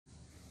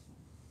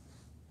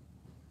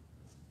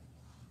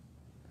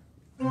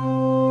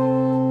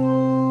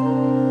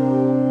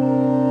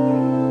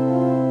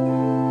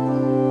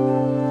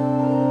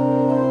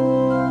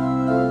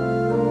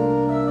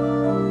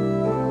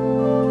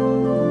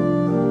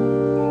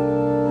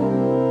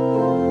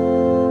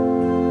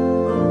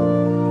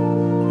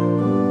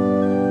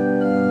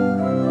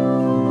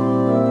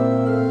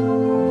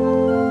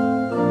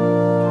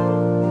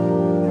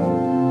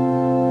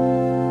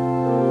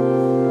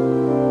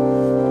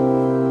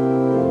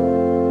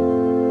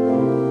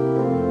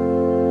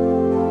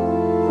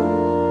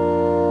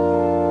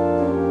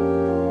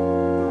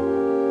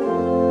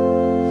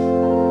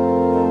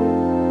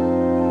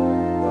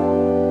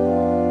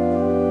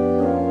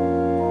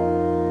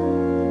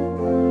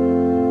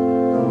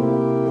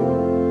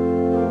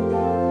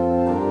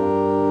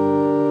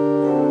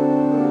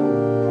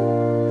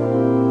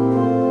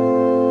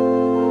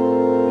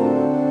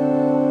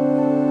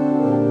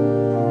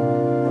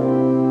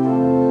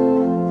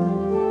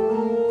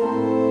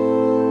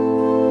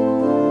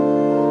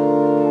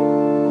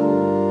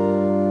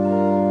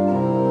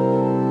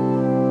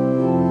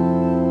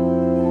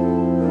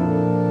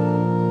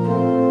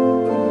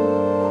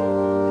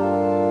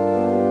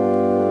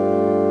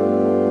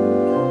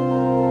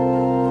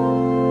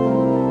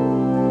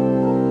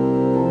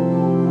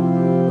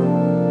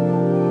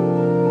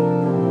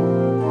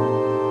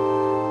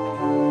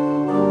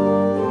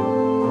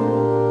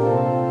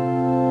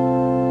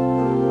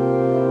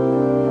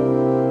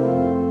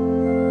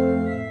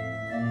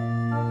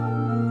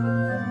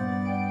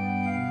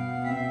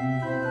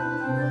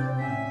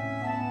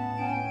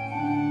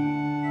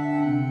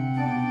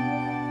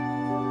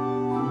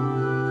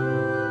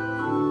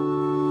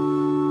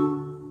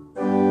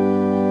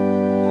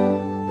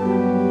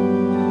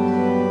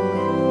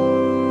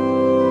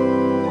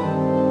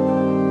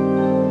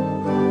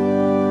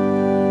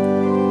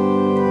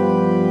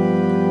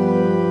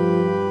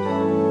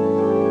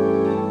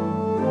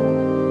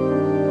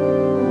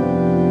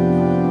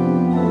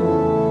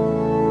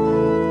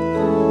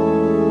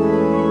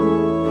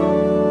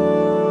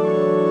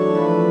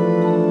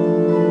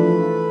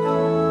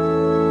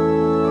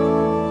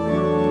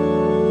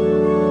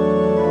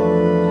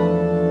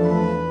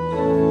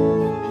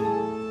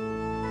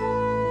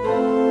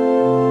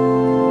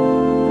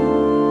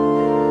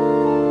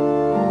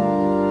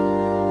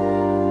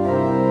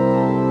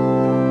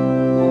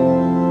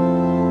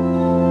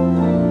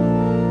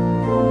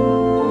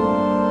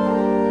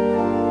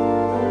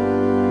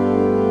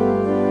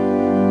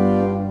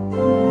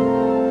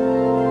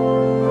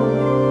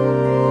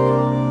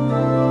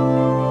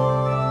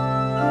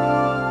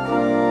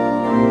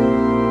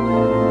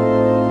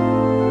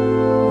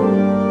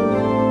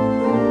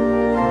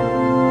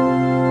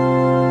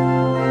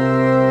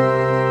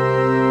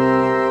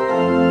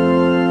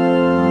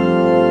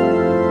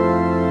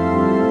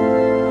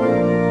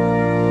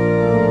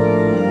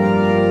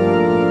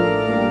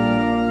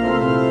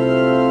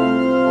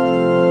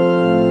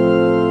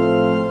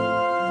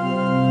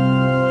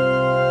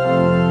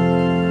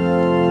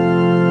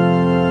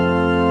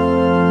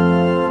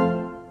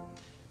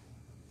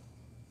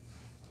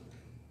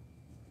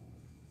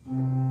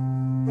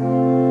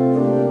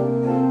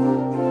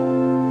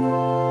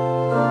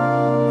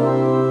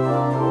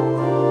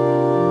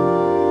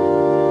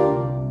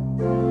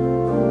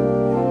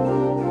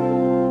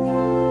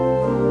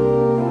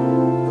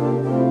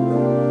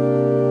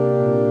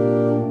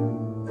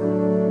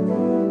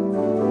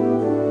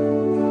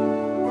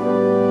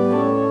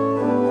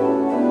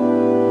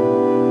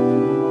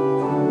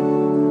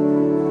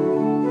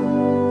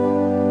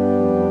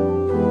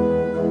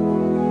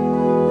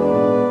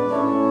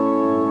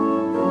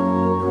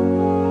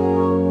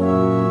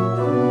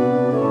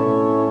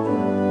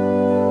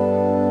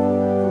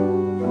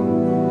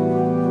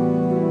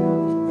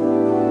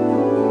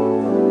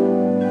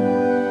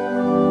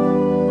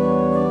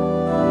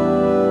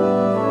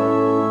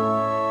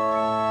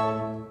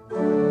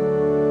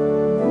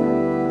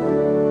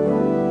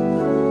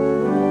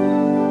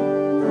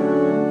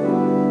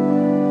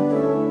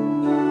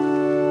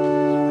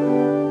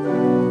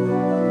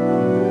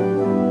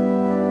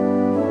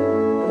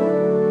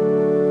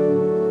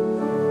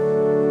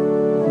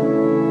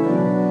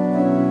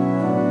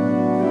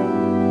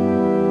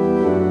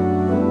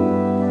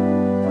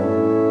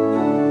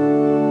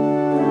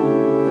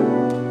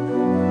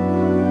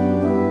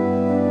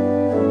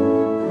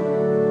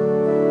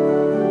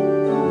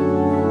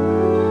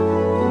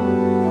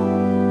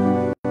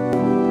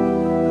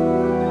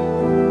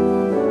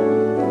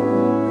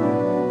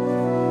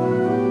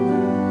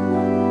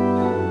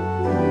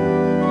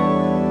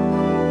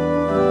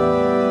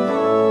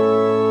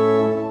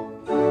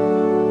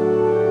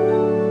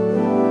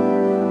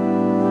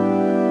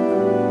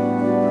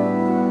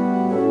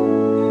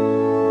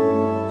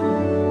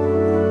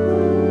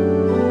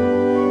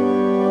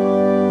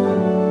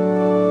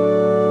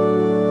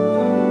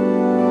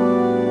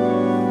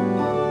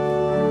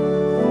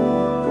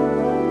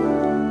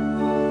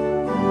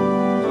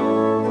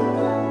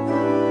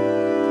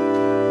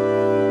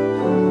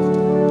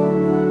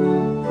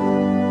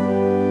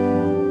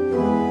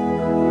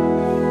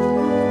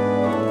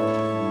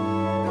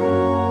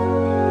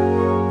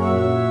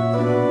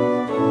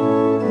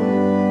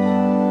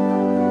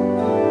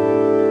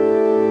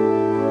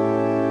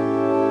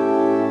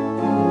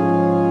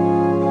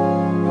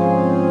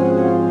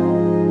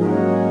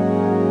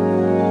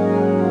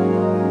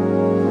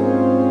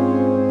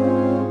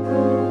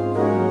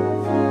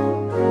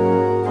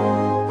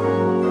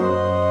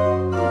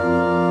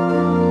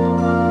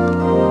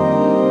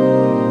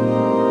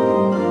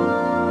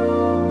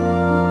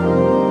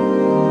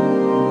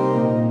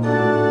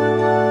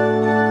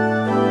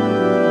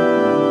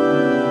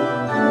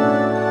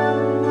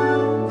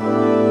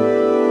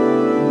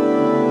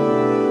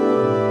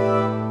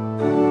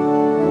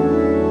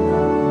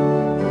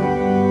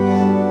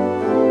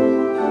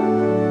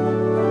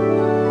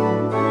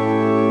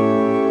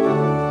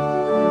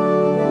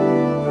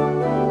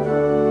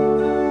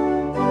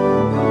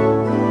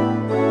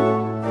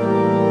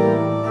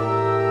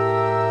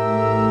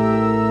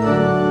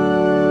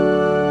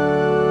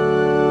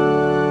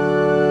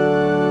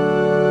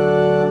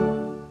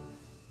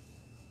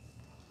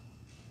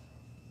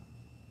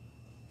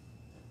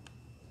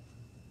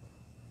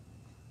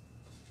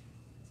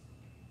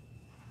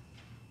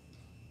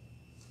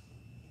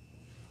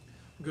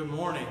Good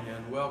morning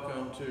and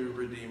welcome to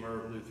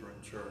Redeemer Lutheran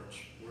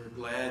Church. We're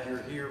glad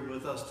you're here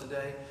with us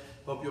today.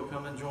 Hope you'll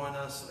come and join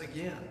us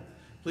again.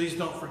 Please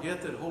don't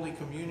forget that Holy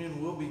Communion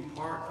will be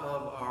part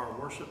of our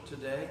worship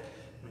today.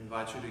 We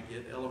invite you to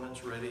get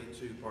elements ready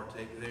to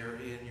partake there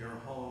in your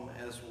home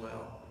as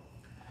well.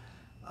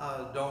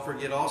 Don't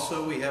forget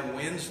also we have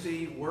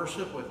Wednesday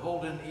worship with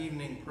Holden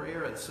evening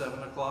prayer at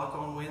 7 o'clock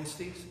on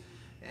Wednesdays.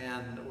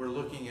 And we're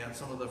looking at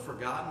some of the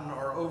forgotten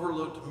or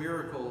overlooked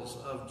miracles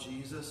of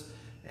Jesus.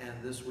 And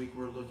this week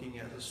we're looking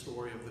at the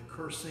story of the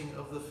cursing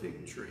of the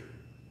fig tree.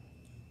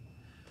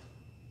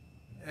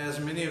 As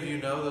many of you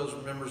know,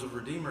 those members of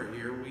Redeemer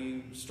here,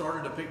 we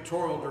started a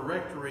pictorial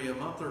directory a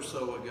month or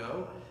so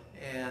ago.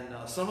 And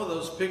some of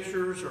those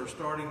pictures are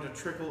starting to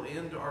trickle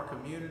into our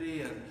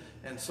community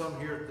and some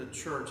here at the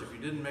church. If you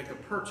didn't make a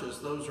purchase,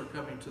 those are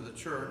coming to the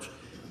church.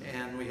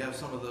 And we have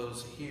some of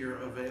those here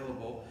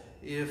available.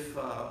 If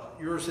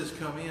yours has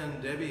come in,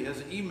 Debbie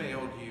has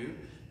emailed you,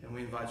 and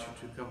we invite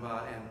you to come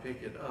by and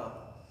pick it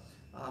up.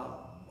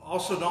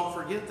 Also, don't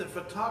forget that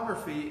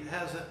photography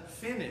hasn't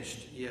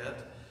finished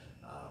yet.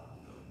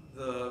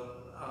 The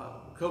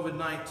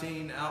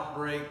COVID-19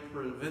 outbreak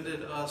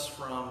prevented us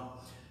from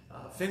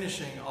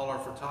finishing all our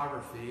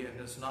photography, and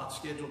it's not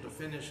scheduled to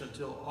finish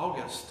until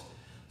August.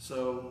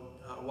 So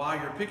while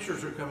your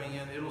pictures are coming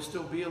in, it'll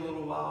still be a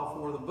little while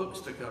for the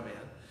books to come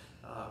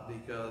in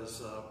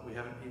because we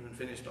haven't even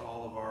finished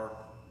all of our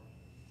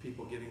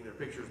people getting their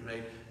pictures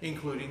made,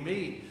 including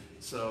me.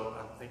 So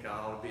I think I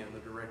ought to be in the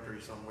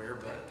directory somewhere,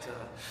 but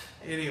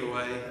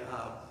anyway,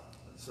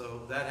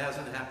 so that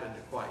hasn't happened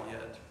quite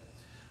yet.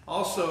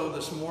 Also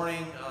this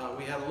morning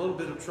we had a little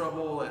bit of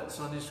trouble at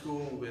Sunday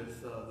school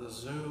with the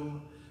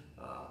Zoom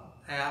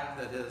app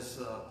that has,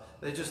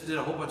 they just did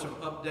a whole bunch of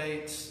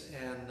updates,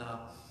 and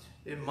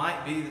it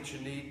might be that you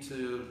need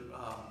to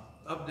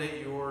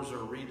update yours or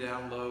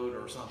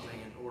re-download or something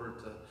in order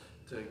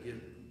to get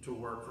to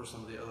work for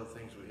some of the other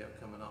things we have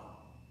coming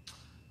up.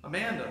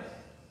 Amanda,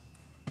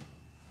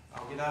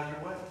 I'll get out of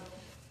your way.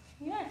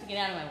 You don't have to get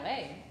out of my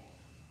way.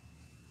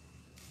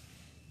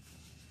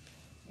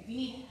 If you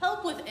need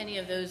help with any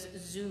of those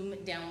Zoom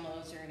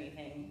downloads or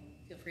anything,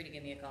 feel free to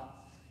give me a call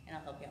and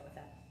I'll help you out with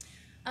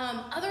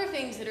that. Other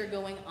things that are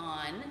going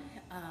on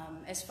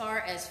as far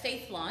as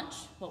Faith Launch,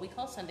 what we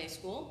call Sunday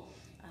School,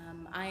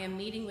 I am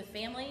meeting with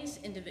families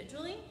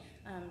individually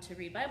to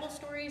read Bible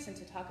stories and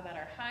to talk about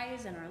our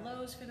highs and our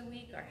lows for the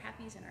week, our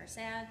happies and our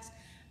sads,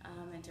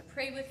 and to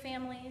pray with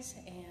families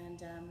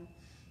and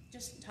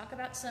just talk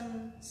about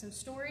some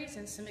stories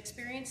and some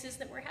experiences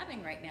that we're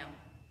having right now.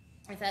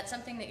 If that's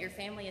something that your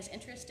family is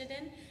interested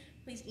in,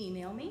 please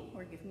email me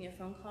or give me a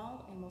phone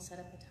call and we'll set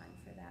up a time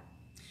for that.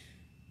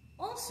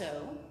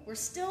 Also, we're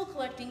still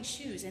collecting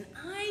shoes, and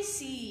I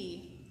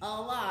see a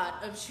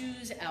lot of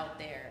shoes out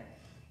there,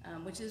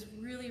 which is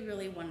really,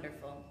 really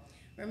wonderful.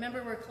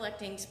 Remember, we're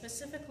collecting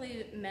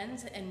specifically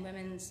men's and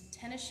women's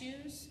tennis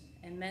shoes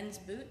and men's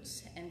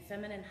boots and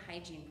feminine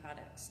hygiene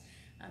products.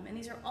 And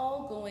these are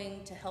all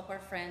going to help our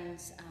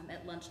friends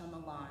at Lunch on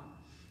the Lawn.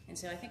 And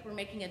so I think we're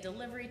making a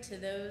delivery to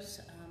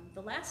those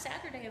the last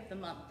Saturday of the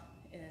month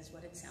is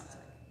what it sounds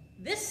like.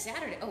 This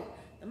Saturday, oh,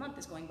 the month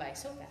is going by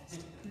so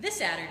fast. This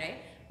Saturday,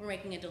 we're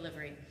making a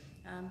delivery.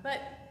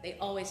 But they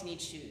always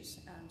need shoes,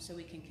 so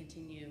we can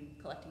continue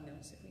collecting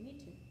those if we need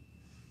to.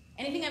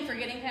 Anything I'm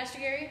forgetting, Pastor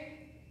Gary?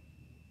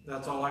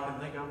 That's all I can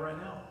think of right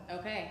now.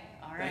 Okay,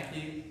 all right.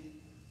 Thank you.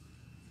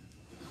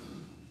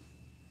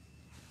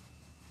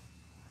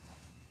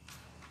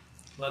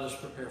 Let us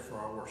prepare for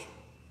our worship.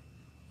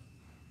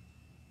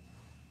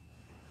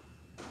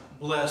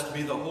 Blessed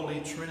be the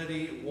Holy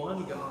Trinity,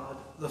 one God,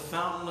 the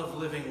fountain of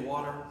living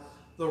water,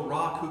 the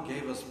rock who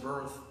gave us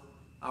birth,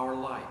 our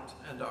light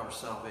and our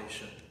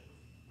salvation.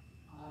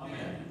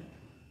 Amen.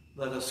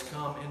 Let us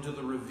come into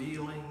the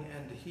revealing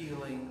and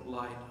healing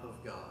light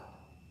of God.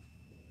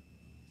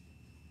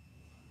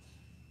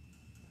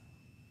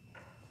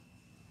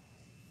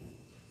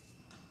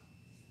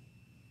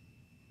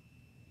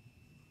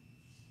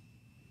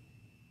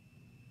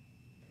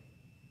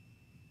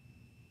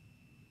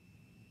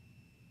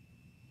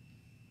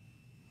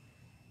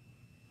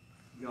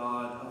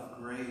 God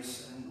of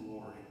grace and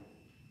glory,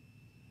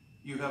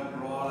 you have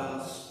brought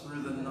us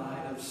through the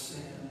night of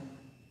sin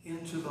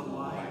into the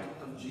light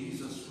of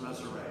Jesus'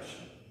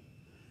 resurrection.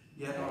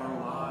 Yet our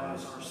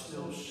lives are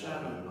still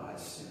shadowed by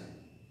sin.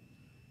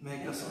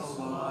 Make us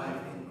alive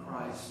in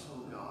Christ,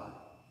 O God.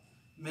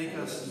 Make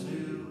us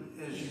new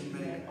as you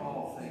make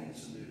all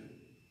things new.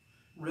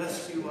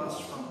 Rescue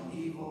us from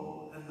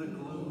evil and the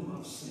gloom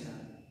of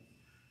sin.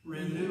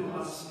 Renew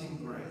us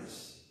in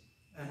grace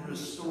and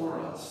restore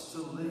us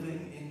to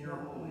living in your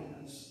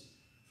holiness.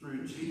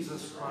 Through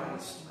Jesus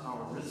Christ,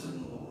 our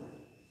risen Lord.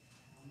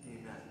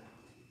 Amen.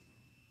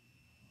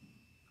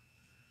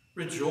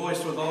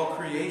 Rejoice with all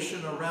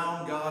creation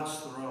around God's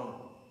throne.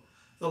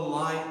 The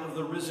light of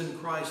the risen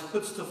Christ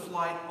puts to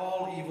flight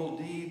all evil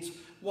deeds,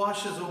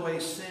 washes away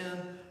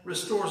sin,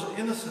 restores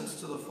innocence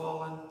to the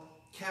fallen,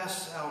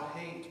 casts out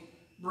hate,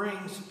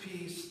 brings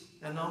peace,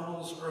 and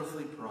humbles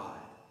earthly pride.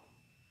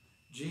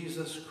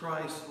 Jesus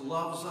Christ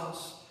loves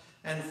us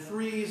and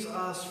frees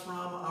us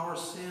from our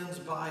sins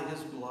by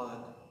his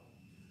blood.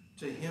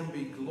 To him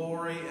be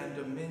glory and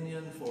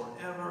dominion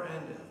forever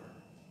and ever.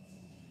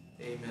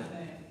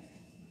 Amen.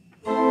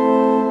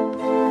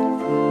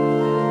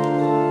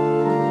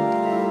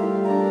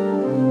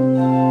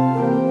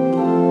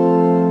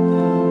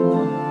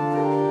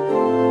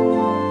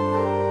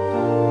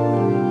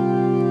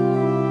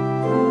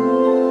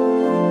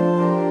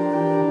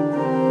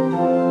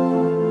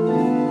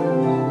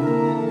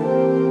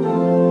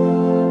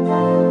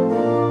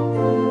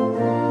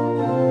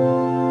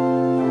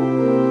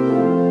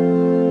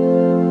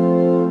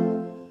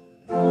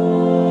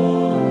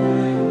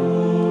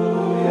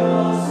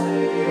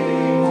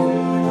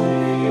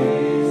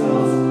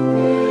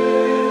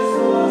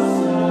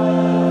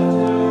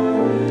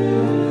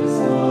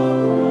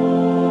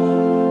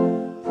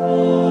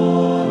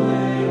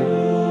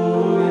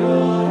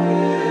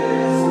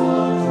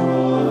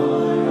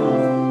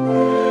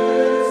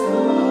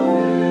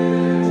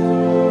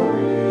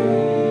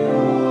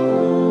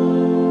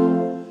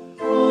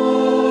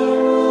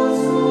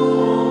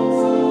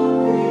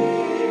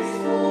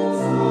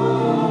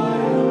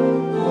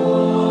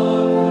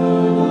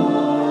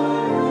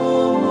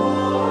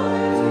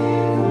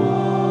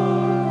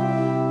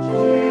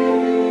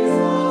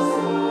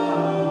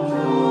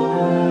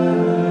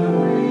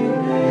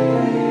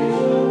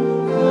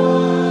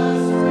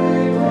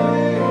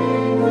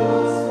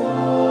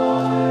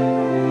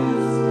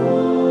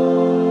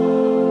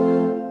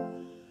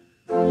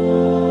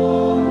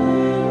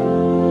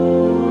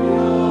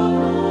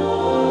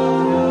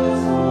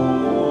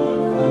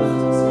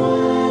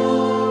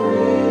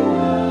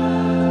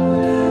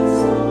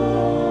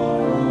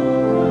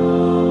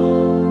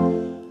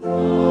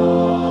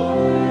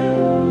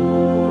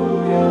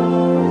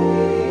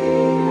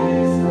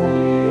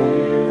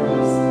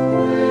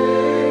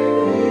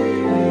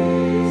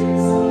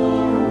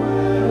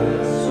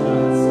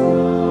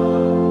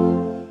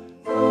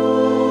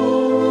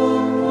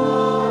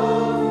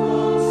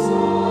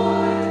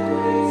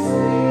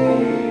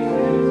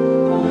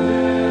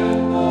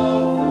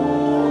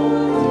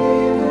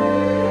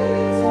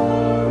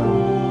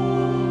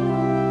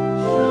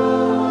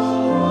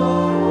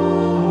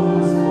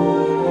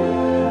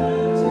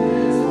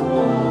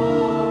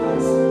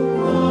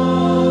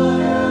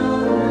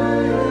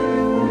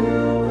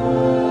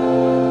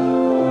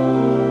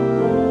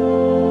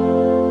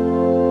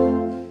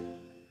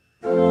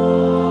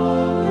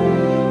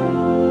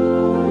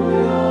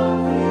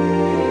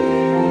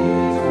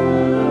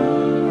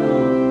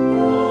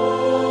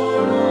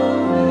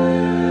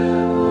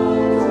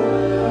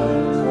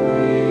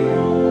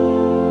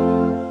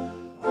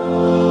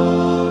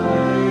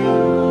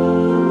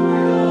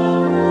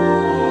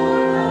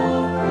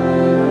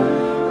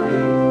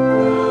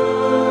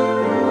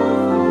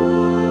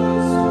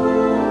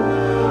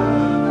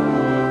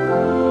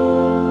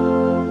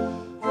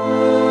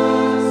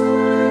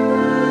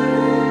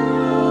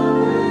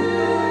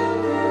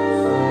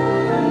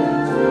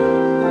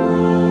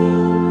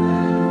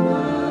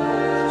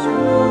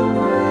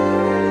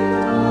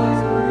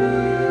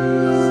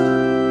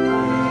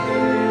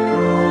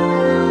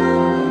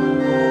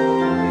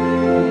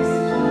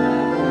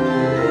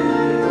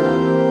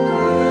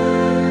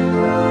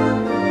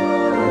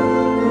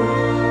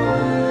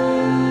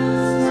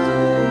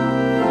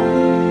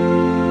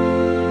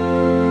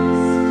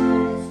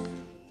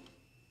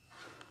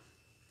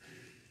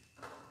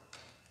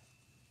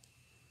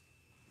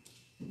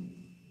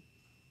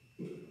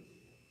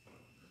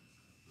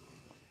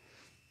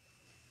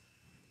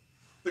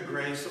 The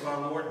grace of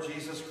our Lord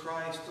Jesus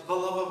Christ, the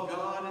love of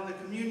God, and the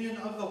communion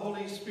of the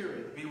Holy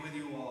Spirit be with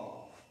you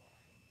all.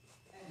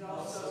 And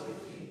also with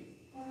you.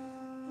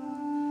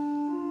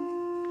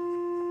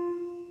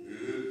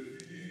 In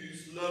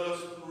peace, let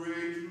us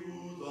pray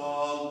to the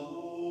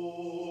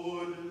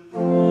Lord.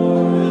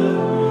 Lord,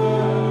 have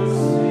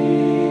mercy.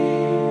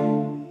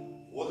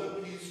 For the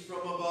peace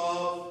from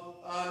above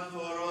and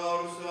for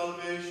our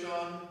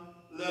salvation,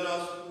 let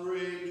us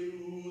pray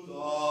to the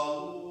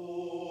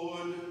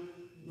Lord.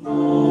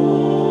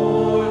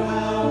 Lord,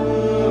 have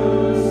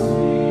mercy.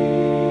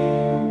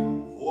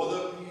 For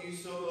the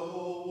peace of the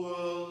whole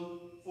world,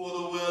 for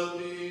the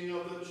well-being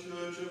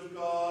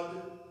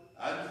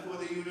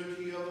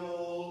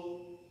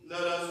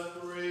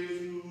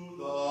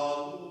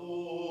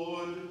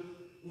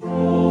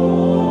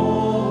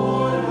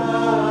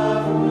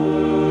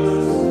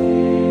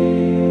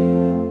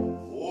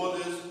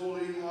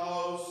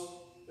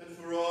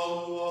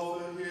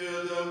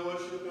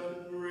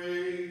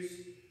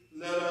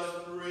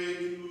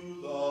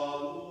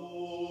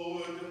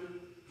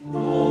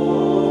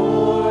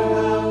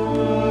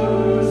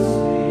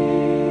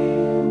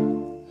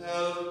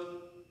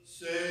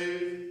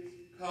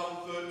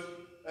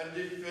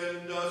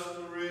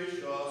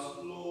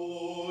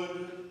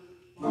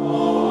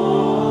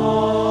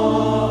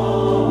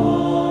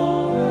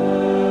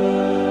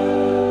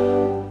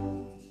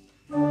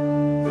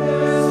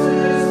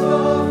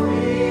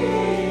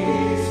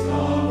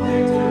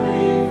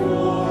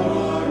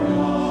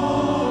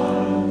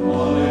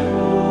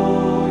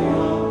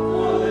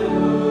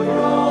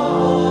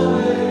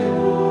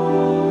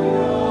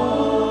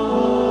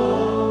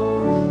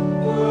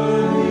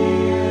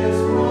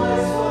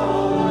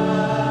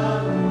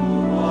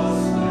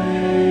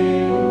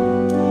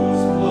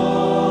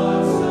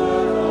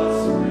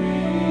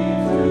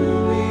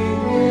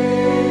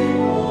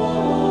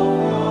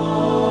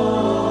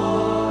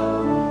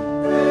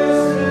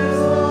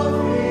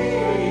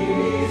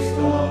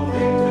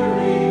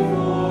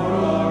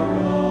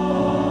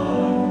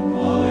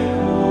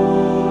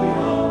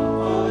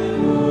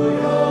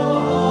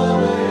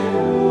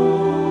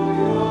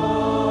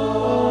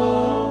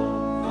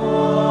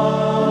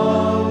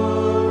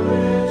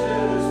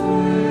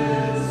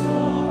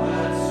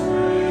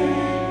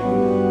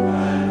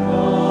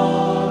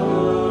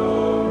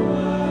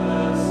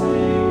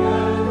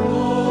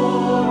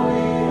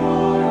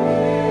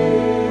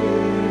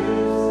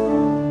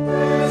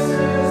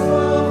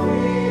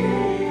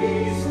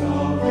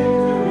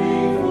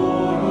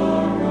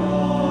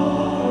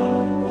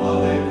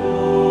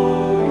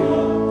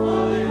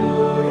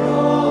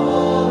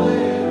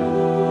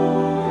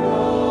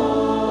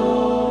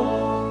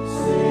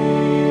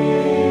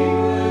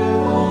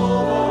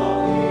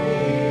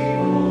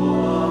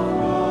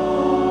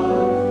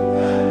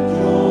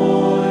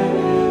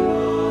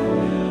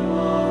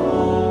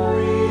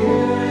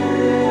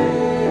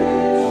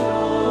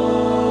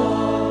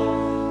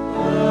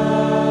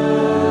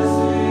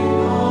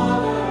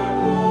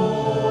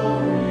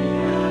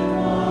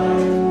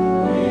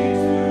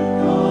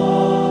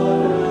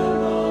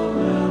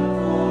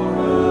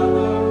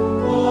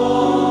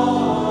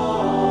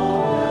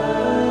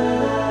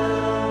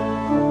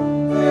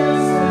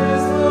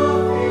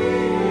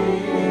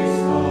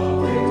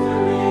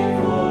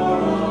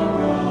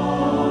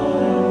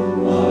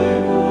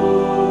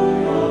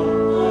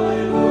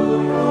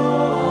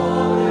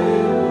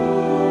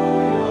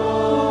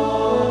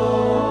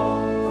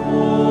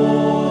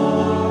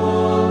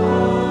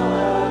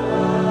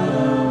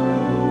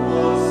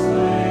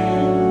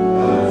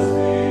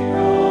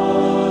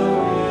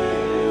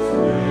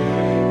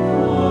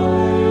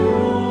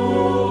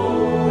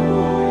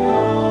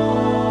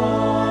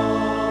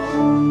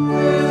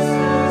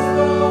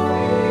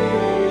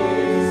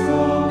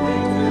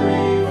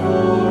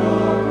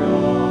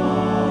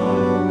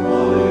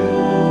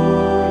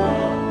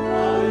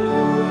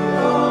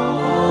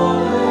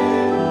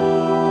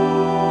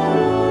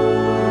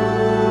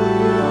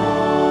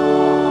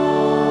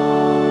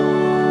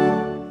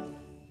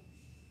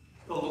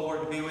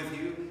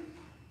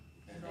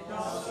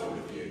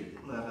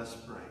Let us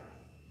pray.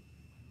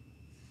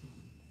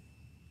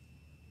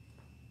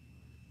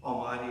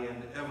 Almighty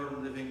and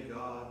ever-living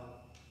God,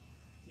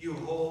 you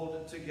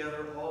hold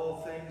together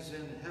all things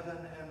in heaven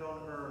and on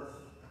earth.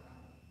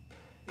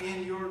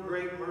 In your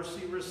great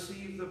mercy,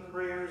 receive the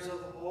prayers of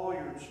all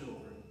your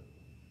children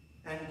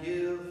and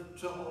give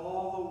to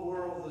all the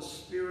world the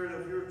spirit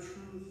of your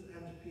truth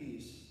and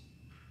peace.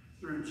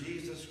 Through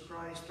Jesus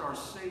Christ, our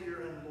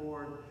Savior and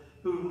Lord,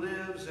 who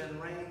lives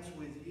and reigns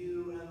with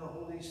you and the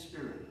Holy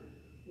Spirit,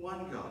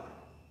 one God,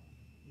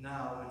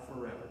 now and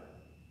forever.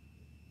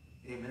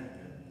 Amen.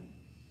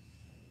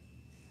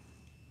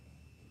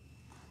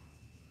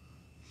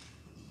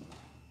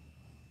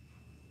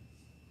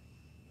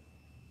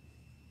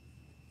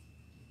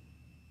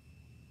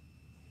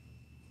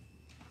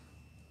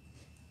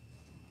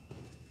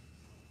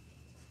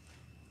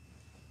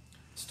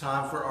 It's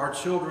time for our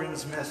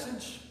children's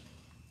message.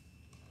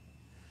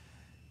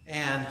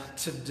 And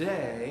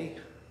today,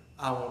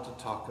 I want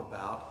to talk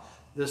about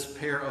this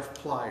pair of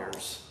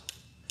pliers.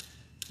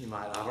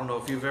 I don't know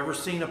if you've ever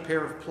seen a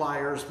pair of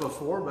pliers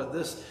before, but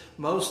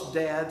most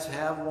dads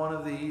have one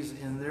of these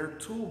in their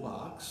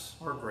toolbox,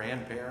 or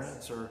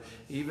grandparents, or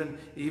even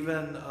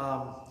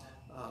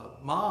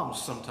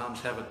moms sometimes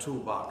have a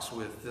toolbox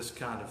with this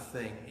kind of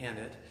thing in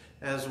it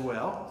as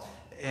well.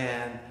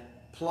 And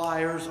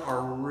pliers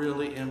are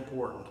really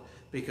important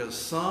because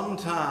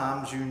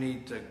sometimes you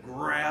need to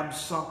grab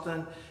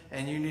something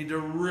and you need to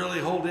really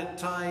hold it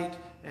tight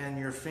and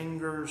your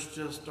fingers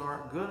just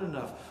aren't good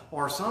enough.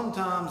 Or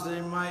sometimes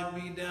they might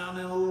be down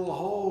in a little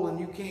hole and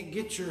you can't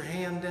get your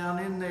hand down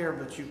in there,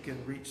 but you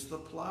can reach the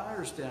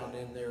pliers down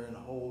in there and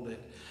hold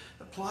it.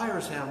 The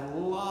pliers have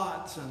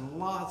lots and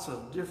lots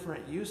of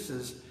different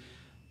uses,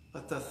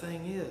 but the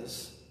thing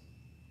is,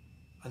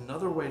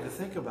 another way to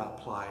think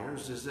about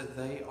pliers is that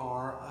they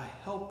are a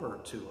helper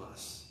to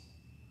us.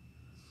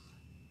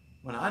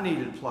 When I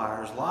needed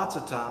pliers, lots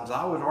of times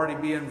I would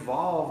already be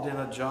involved in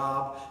a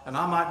job and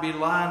I might be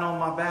lying on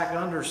my back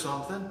under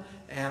something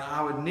and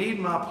I would need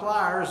my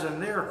pliers and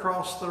they're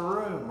across the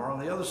room or on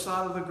the other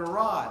side of the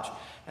garage.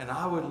 And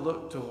I would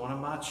look to one of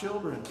my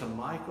children, to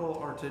Michael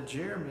or to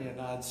Jeremy,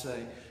 and I'd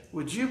say,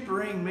 "Would you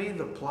bring me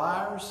the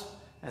pliers?"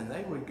 And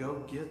they would go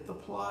get the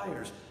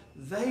pliers.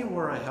 They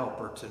were a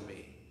helper to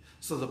me.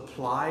 So the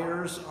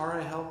pliers are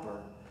a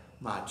helper.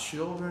 My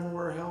children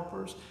were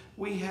helpers.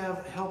 We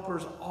have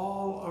helpers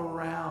all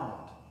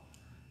around.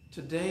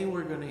 Today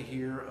we're going to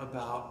hear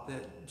about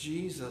that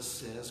Jesus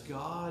says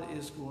God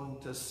is going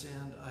to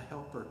send a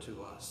helper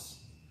to us.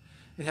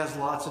 It has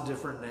lots of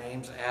different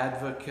names: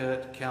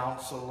 advocate,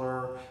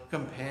 counselor,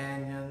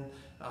 companion,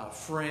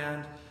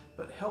 friend.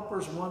 But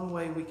helper's one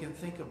way we can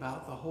think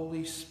about the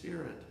Holy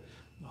Spirit.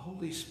 The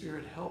Holy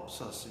Spirit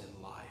helps us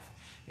in life.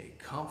 It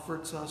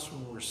comforts us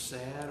when we're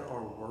sad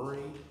or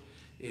worried.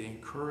 It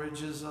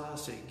encourages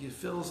us. It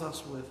fills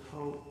us with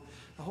hope.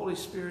 The Holy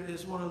Spirit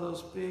is one of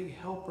those big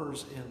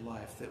helpers in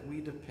life that we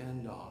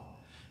depend on.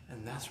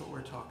 And that's what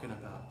we're talking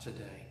about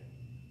today.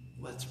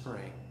 Let's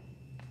pray.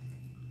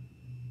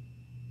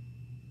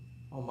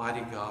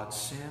 Almighty God,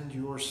 send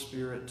your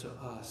Spirit to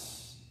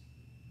us.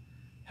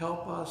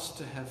 Help us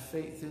to have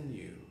faith in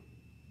you.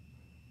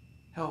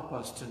 Help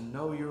us to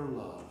know your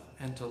love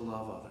and to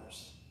love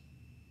others.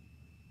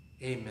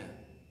 Amen.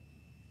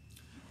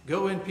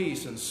 Go in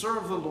peace and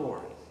serve the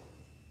Lord.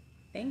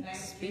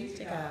 Thanks be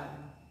to God.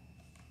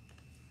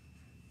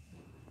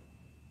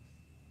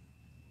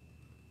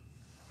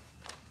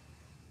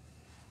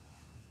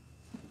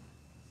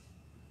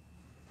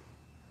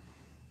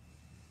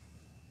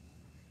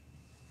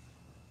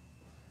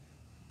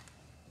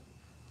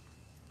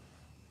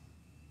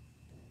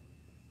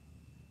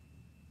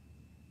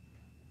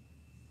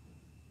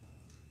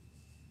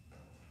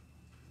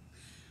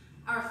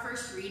 Our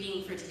first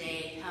reading for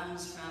today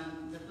comes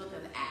from the book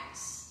of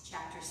Acts,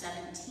 chapter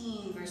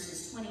 17,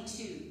 verses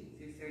 22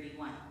 through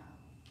 31.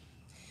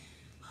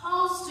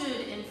 Paul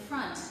stood in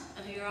front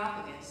of the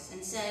Areopagus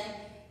and said,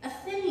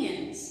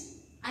 "Athenians,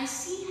 I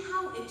see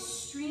how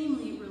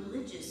extremely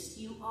religious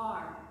you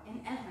are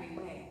in every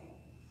way.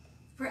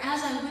 For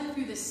as I went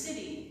through the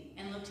city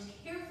and looked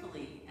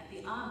carefully at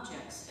the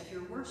objects of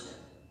your worship,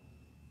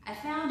 I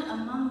found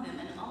among them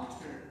an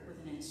altar with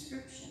an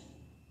inscription,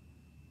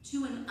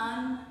 'To an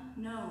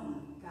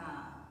unknown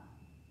God.'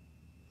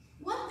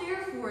 What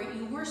therefore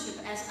you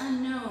worship as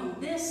unknown,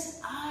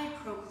 this I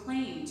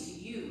proclaim to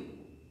you.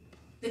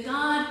 The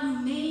God who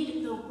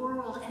made the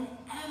world and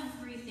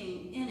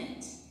everything in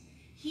it,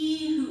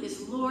 he who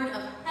is Lord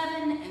of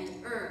heaven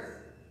and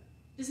earth,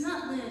 does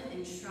not live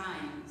in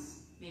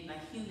shrines made by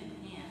human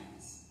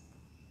hands,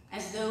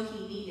 as though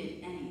he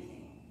needed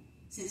anything,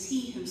 since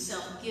he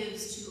himself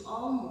gives to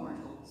all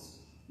mortals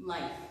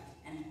life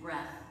and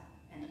breath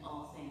and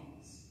all things.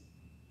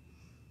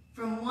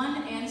 From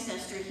one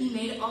ancestor he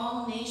made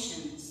all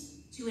nations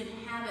to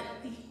inhabit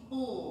the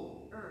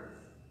whole earth,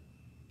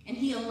 and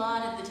he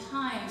allotted the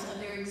times of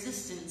their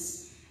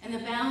existence and the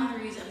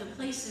boundaries of the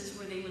places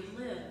where they would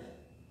live,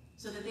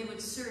 so that they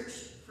would search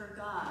for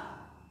God.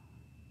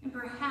 and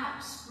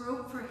perhaps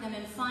grope for him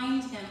and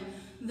find him,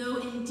 though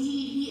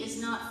indeed he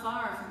is not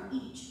far from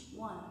each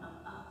one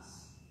of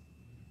us.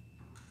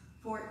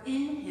 For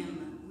in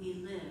him we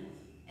live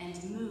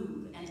and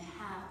move and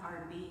have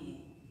our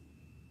being.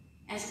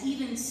 As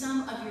even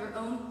some of your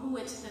own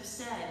poets have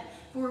said,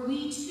 for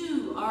we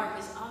too are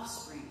his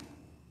offspring.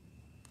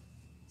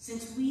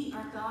 Since we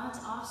are God's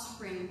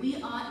offspring,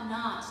 we ought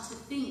not to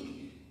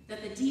think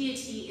that the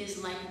deity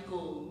is like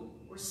gold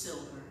or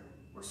silver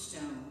or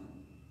stone,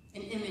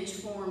 an image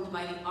formed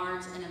by the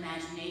art and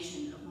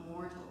imagination of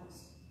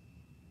mortals.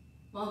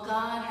 While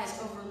God has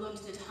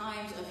overlooked the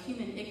times of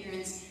human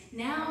ignorance,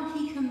 now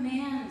he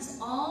commands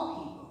all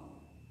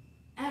people,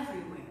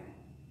 everywhere,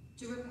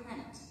 to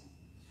repent,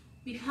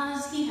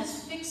 because he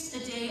has fixed a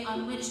day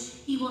on which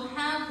he will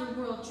have the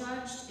world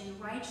judged in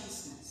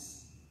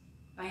righteousness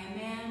by a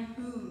man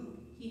whom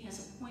he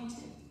has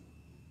appointed.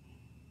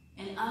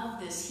 And of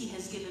this he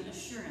has given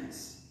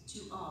assurance to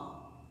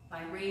all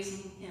by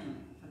raising him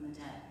from the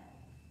dead.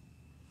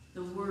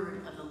 The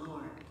word of the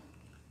Lord.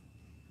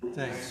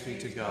 Thanks be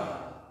to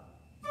God.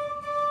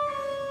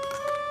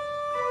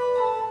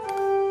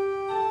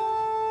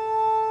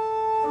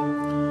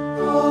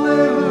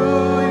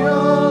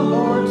 Hallelujah,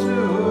 Lord, to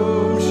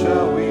whom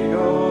shall we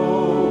go?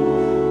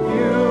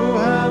 You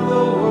have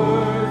the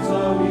words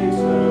of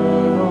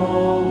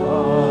eternal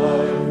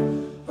life.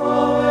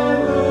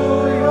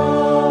 Hallelujah,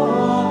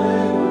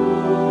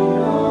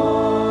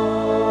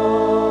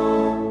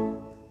 hallelujah.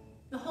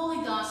 The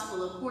Holy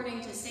Gospel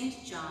according to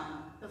St.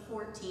 John, the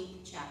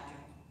 14th chapter.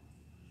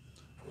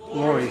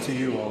 Glory to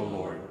you, O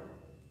Lord.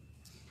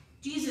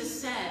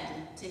 Jesus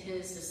said to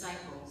his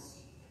disciples,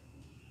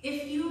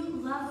 "If you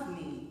love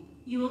me,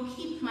 you will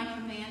keep my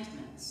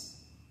commandments,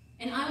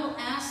 and I will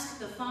ask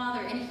the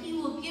Father, and he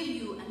will give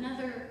you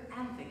another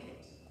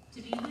advocate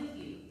to be with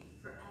you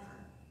forever.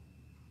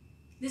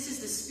 This is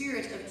the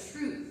Spirit of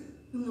truth,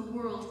 whom the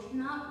world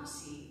cannot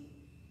receive,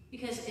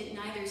 because it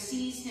neither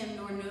sees him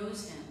nor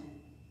knows him.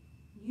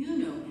 You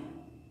know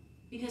him,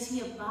 because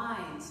he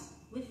abides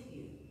with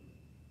you,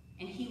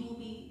 and he will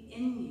be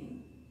in you.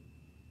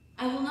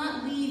 I will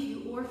not leave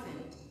you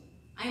orphaned.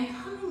 I am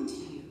coming to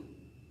you.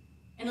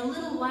 In a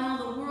little while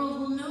the world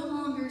will no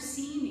longer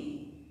see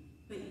me,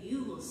 but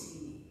you will see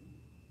me.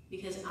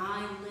 Because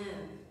I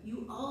live,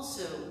 you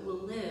also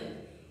will live.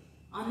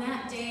 On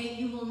that day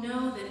you will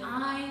know that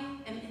I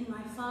am in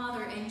my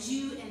Father, and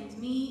you and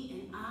me,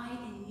 and I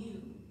in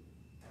you.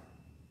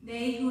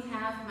 They who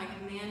have my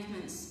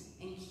commandments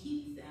and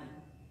keep them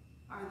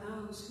are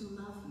those who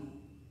love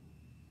me.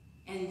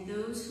 And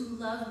those who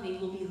love me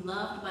will be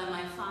loved by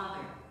my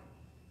Father,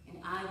 and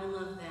I will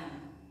love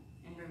them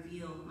and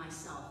reveal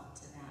myself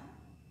to them."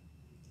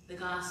 The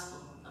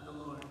Gospel of the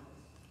Lord.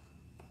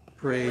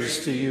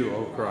 Praise to you,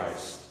 O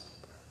Christ.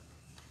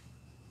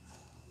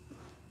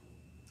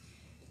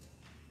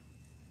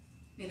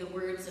 May the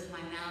words of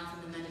my mouth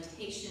and the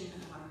meditation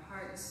of our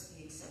hearts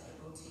be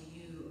acceptable to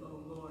you, O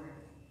Lord,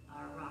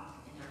 our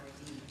rock and our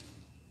Redeemer.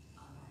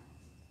 Amen.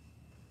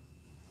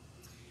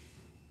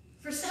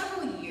 For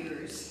several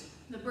years,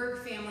 the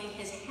Burke family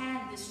has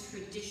had this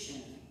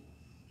tradition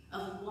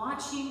of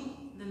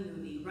watching the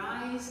movie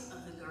Rise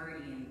of the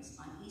Guardians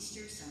on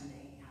Easter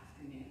Sunday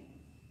afternoon.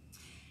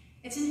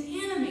 It's an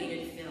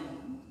animated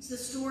film. It's the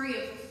story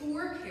of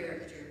 4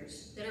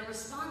 characters that are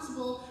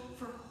responsible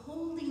for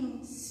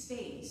holding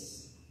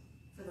space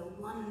for the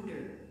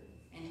wonder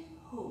and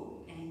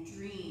hope and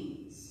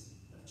dreams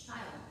of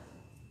childhood.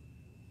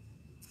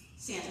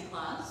 Santa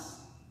Claus,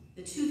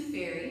 the Tooth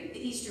Fairy, the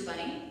Easter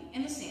Bunny,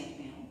 and the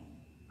Sandman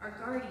are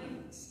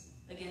guardians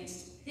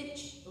against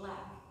pitch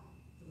black,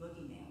 the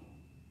boogeyman.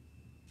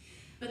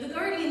 But the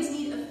guardians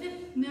need a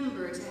 5th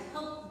member to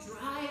help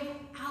drive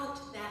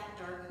out that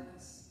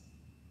darkness.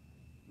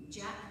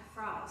 Jack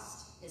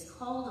Frost is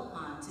called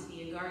upon to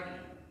be a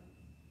guardian,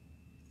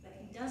 but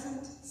he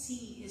doesn't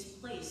see his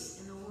place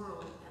in the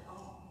world at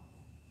all.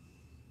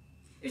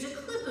 There's a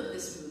clip of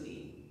this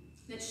movie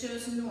that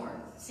shows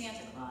North,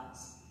 Santa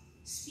Claus,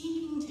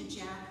 speaking to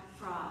Jack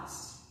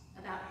Frost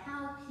about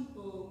how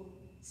people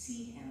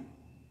see him.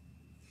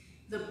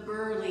 The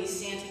burly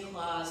Santa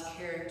Claus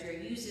character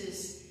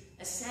uses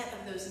a set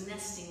of those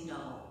nesting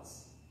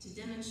dolls to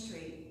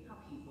demonstrate how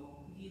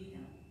people view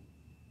him.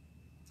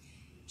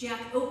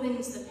 Jack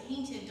opens the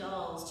painted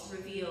dolls to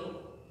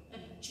reveal a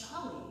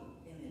jolly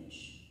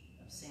image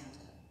of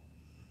Santa.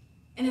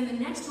 And then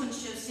the next one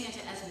shows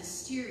Santa as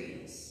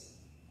mysterious.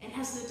 And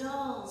as the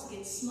dolls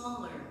get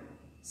smaller,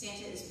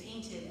 Santa is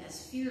painted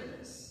as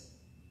fearless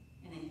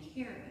and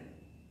caring.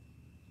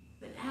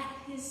 But at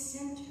his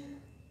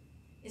center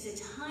is a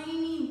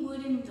tiny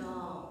wooden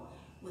doll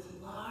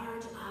with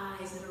large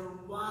eyes that are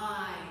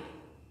wide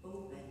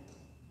open.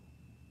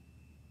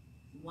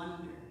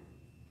 Wonder.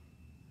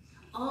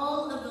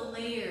 All of the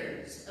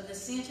layers of the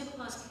Santa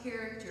Claus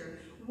character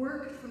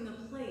work from the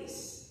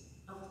place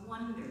of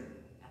wonder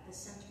at the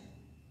center.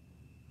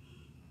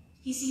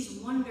 He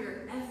sees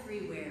wonder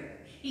everywhere.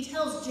 He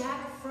tells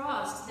Jack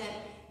Frost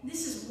that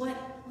this is what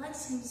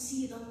lets him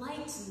see the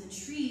lights in the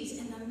trees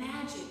and the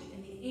magic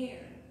in the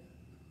air.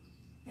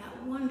 That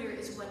I wonder,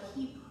 is what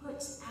he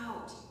puts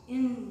out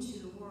into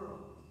the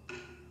world.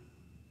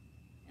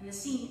 And the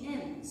scene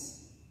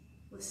ends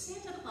with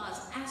Santa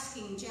Claus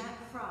asking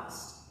Jack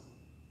Frost,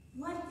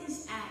 what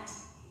is at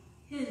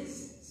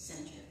his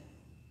center?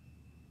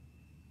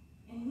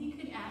 And we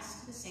could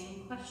ask the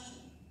same question.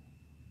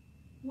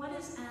 What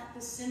is at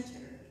the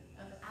center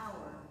of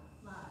our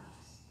lives?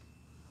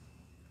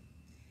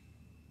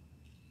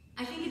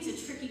 I think it's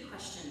a tricky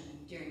question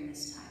during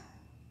this time.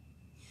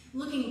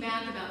 Looking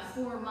back about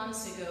 4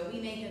 months ago, we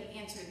may have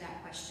answered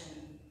that question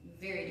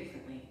very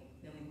differently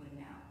than we would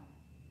now.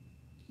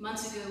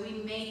 Months ago,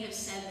 we may have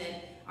said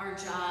that our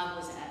job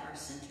was at our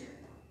center.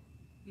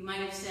 We might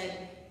have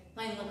said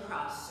playing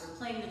lacrosse or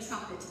playing the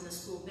trumpet in the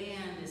school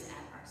band is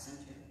at our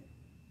center.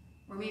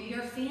 Or maybe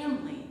our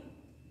family,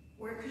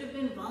 or it could have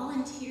been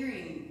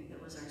volunteering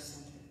that was our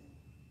center.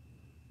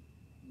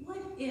 What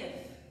if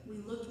we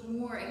looked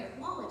more at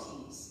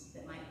qualities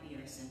that might be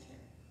our center?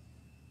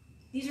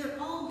 These are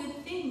all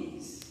good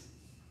things.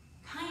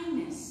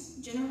 Kindness,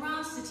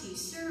 generosity,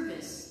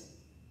 service.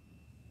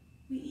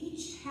 We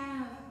each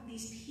have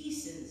these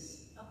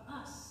pieces of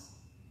us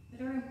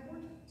that are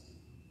important.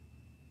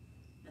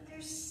 But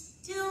there's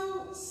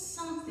still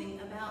something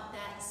about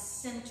that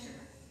center,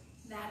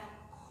 that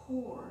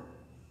core.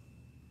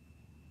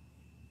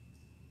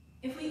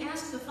 If we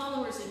ask the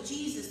followers of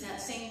Jesus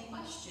that same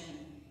question,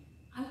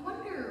 I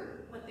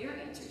wonder what their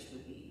answers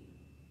would be.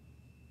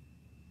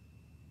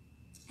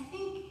 I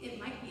think it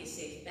might be a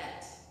safe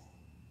bet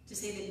to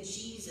say that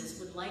Jesus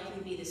would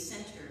likely be the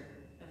center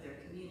of their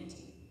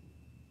community,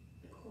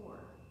 the core.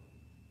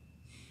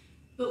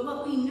 But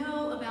what we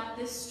know about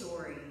this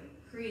story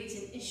creates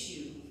an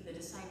issue for the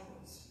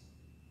disciples.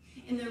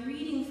 In the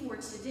reading for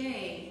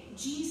today,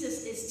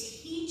 Jesus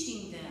is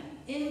teaching them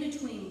in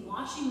between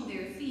washing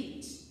their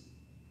feet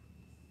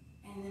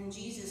and then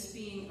Jesus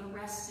being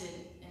arrested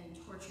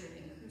and tortured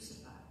and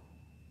crucified.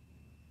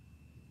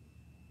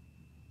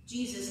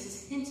 Jesus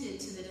has hinted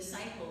to the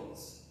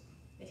disciples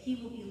that he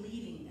will be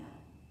leaving them.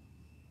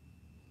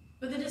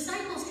 But the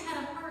disciples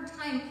had a hard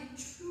time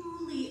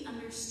truly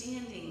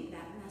understanding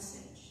that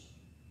message.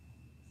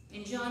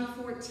 In John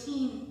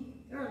 14,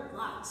 there are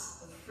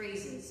lots of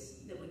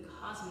phrases that would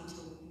cause me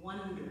to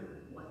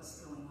wonder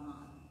what's going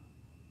on.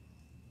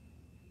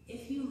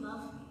 If you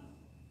love me,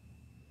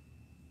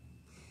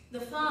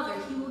 the Father,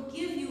 he will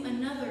give you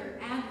another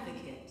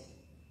advocate.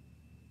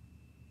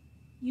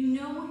 You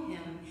know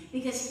him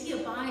because he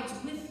abides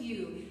with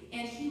you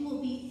and he will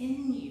be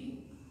in you.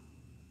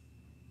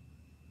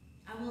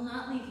 I will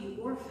not leave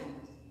you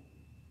orphaned.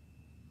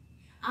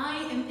 I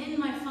am in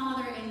my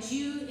Father and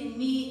you in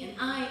me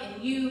and I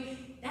in you.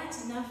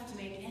 That's enough to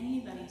make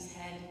anybody's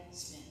head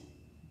spin.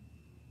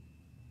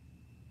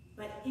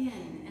 But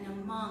in and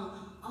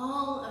among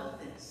all of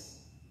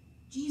this,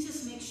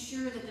 Jesus makes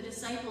sure that the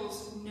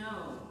disciples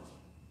know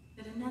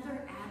that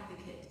another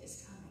advocate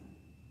is coming.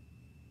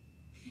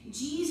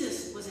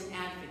 Jesus was an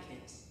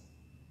advocate,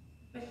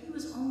 but he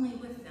was only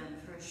with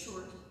them for a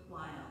short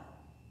while.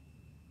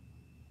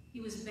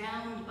 He was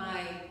bound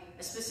by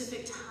a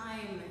specific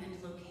time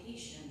and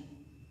location,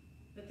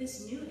 but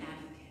this new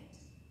advocate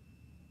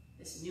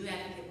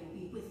will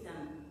be with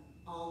them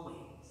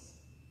always.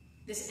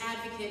 This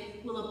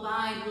advocate will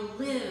abide, will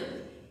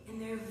live in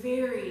their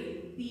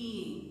very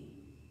being.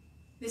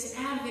 This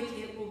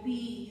advocate will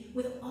be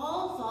with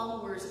all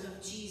followers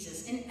of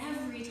Jesus in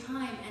every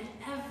time and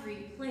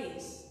every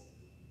place,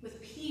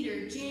 with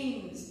Peter,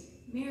 James,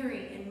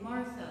 Mary, and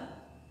Martha,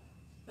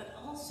 but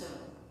also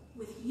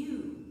with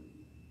you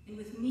and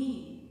with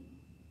me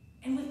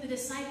and with the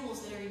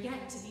disciples that are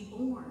yet to be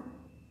born.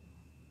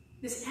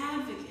 This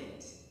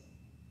advocate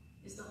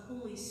is the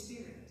Holy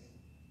Spirit.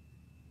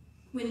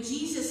 When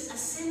Jesus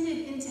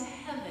ascended into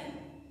heaven,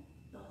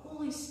 the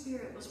Holy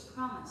Spirit was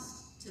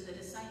promised to the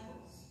disciples.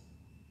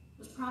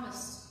 Was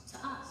promised to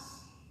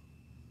us.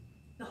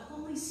 The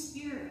Holy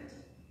Spirit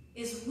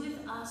is with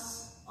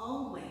us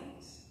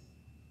always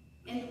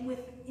and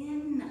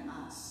within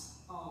us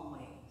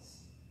always.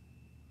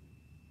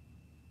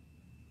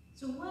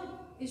 So what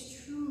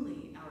is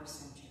truly our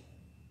center,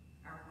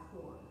 our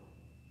core?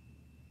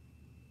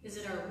 Is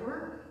it our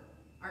work,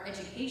 our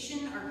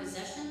education, our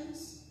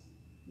possessions?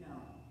 No.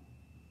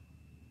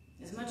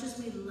 As much as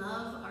we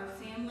love our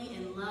family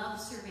and love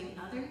serving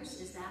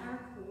others, is that our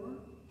core?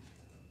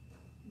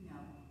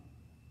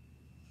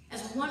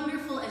 As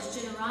wonderful as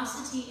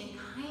generosity and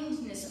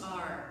kindness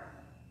are,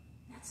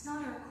 that's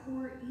not our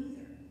core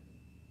either.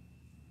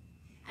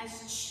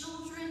 As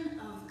children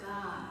of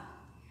God,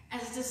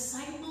 as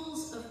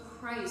disciples of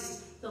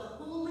Christ, the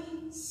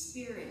Holy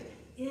Spirit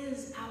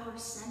is our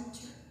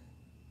center.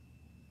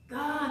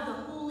 God,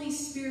 the Holy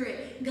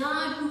Spirit,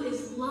 God who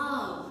is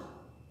love,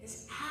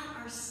 is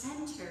at our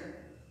center.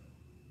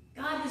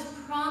 God has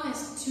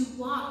promised to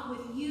walk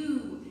with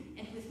you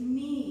and with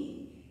me.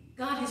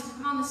 God has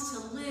promised to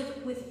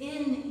live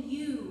within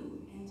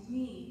you and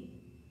me.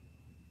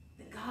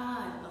 The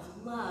God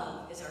of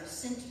love is our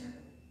center,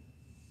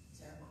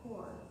 is our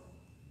core.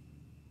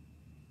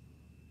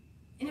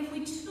 And if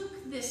we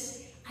took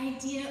this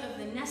idea of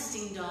the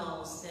nesting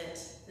dolls that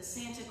the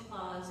Santa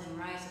Claus and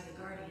Rise of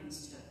the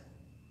Guardians took.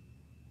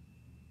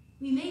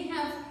 We may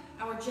have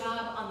our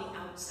job on the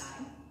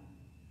outside,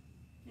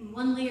 and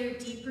one layer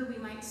deeper we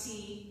might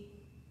see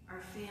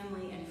our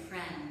family and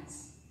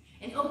friends.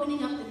 And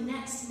opening up the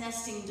next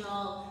nesting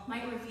doll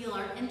might reveal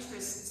our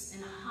interests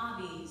and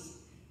hobbies.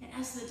 And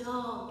as the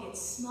doll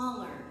gets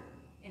smaller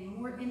and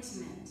more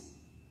intimate,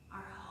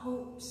 our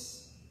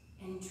hopes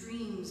and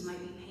dreams might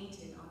be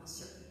painted on the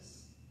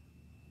surface.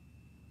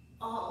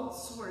 All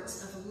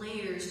sorts of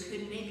layers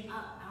could make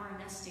up our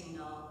nesting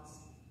dolls,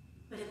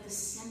 but at the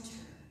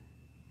center,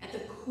 at the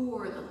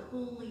core, the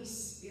Holy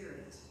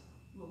Spirit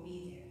will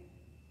be there.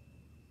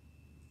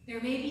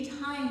 There may be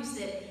times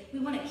that we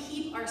want to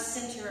keep our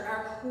center,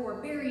 our core,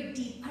 buried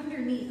deep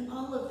underneath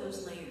all of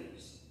those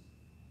layers.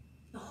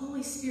 The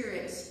Holy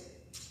Spirit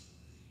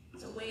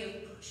is a way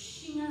of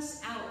pushing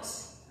us out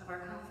of our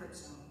comfort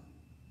zone.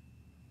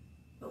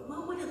 But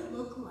what would it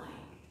look like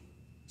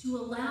to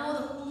allow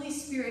the Holy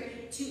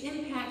Spirit to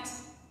impact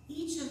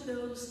each of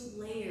those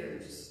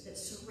layers that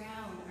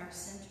surround our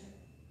center?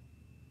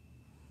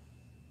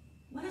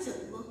 What does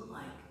it look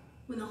like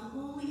when the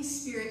Holy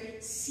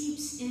Spirit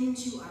seeps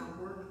into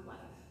our work life?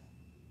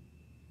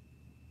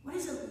 What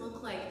does it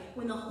look like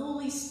when the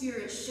Holy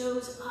Spirit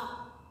shows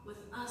up with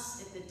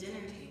us at the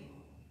dinner table?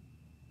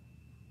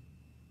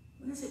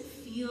 What does it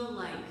feel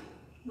like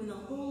when the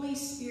Holy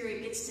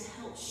Spirit gets to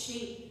help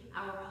shape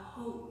our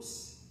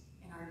hopes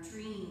and our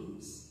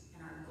dreams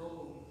and our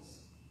goals?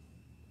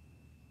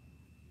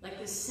 Like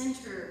the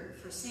Center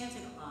for Santa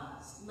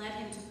Claus led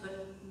him to put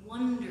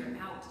wonder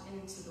out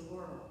into the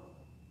world.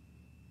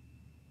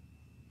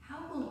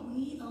 How will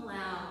we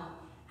allow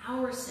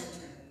our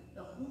center,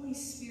 the Holy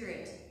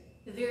Spirit,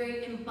 the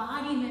very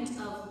embodiment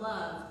of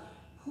love,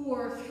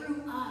 pour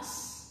through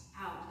us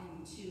out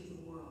into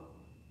the world?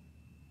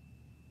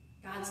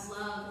 God's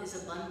love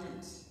is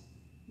abundant,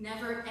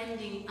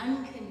 never-ending,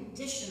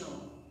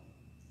 unconditional,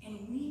 and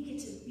we get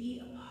to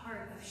be a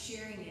part of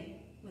sharing it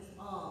with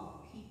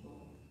all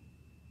people.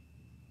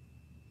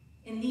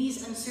 In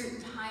these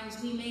uncertain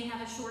times, we may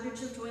have a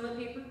shortage of toilet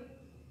paper,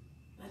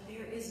 but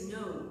there is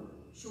no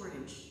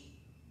shortage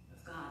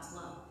of God's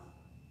love.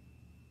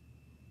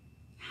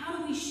 How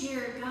do we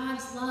share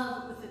God's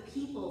love with the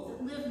people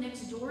that live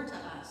next door to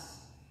us,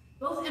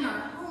 both in our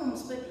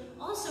homes, but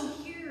also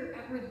here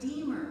at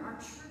Redeemer, our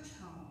church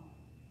home?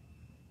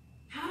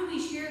 How do we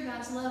share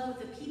God's love with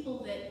the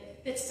people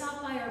that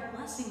stop by our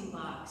blessing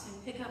box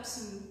and pick up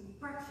some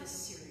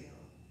breakfast cereal?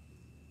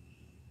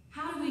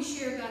 How do we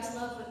share God's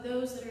love with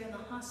those that are in the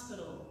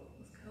hospital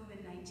with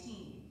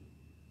COVID-19?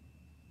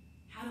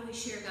 How do we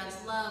share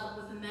God's love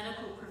with the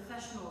medical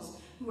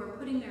professionals who are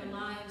putting their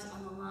lives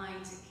on the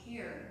line to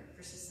care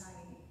for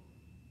society?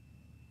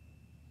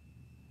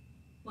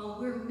 While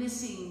we're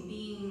missing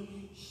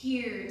being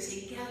here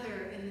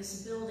together in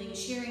this building,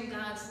 sharing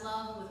God's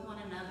love with one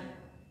another,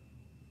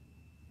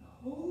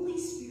 the Holy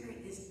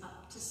Spirit is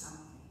up to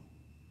something.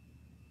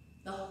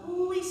 The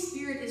Holy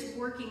Spirit is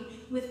working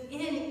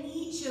within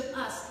each of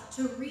us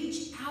to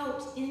reach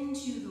out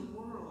into the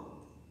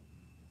world.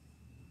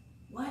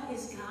 What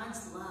is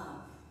God's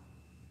love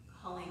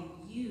calling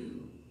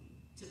you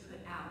to put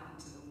out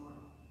into the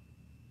world?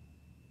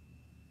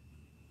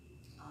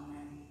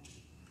 Amen.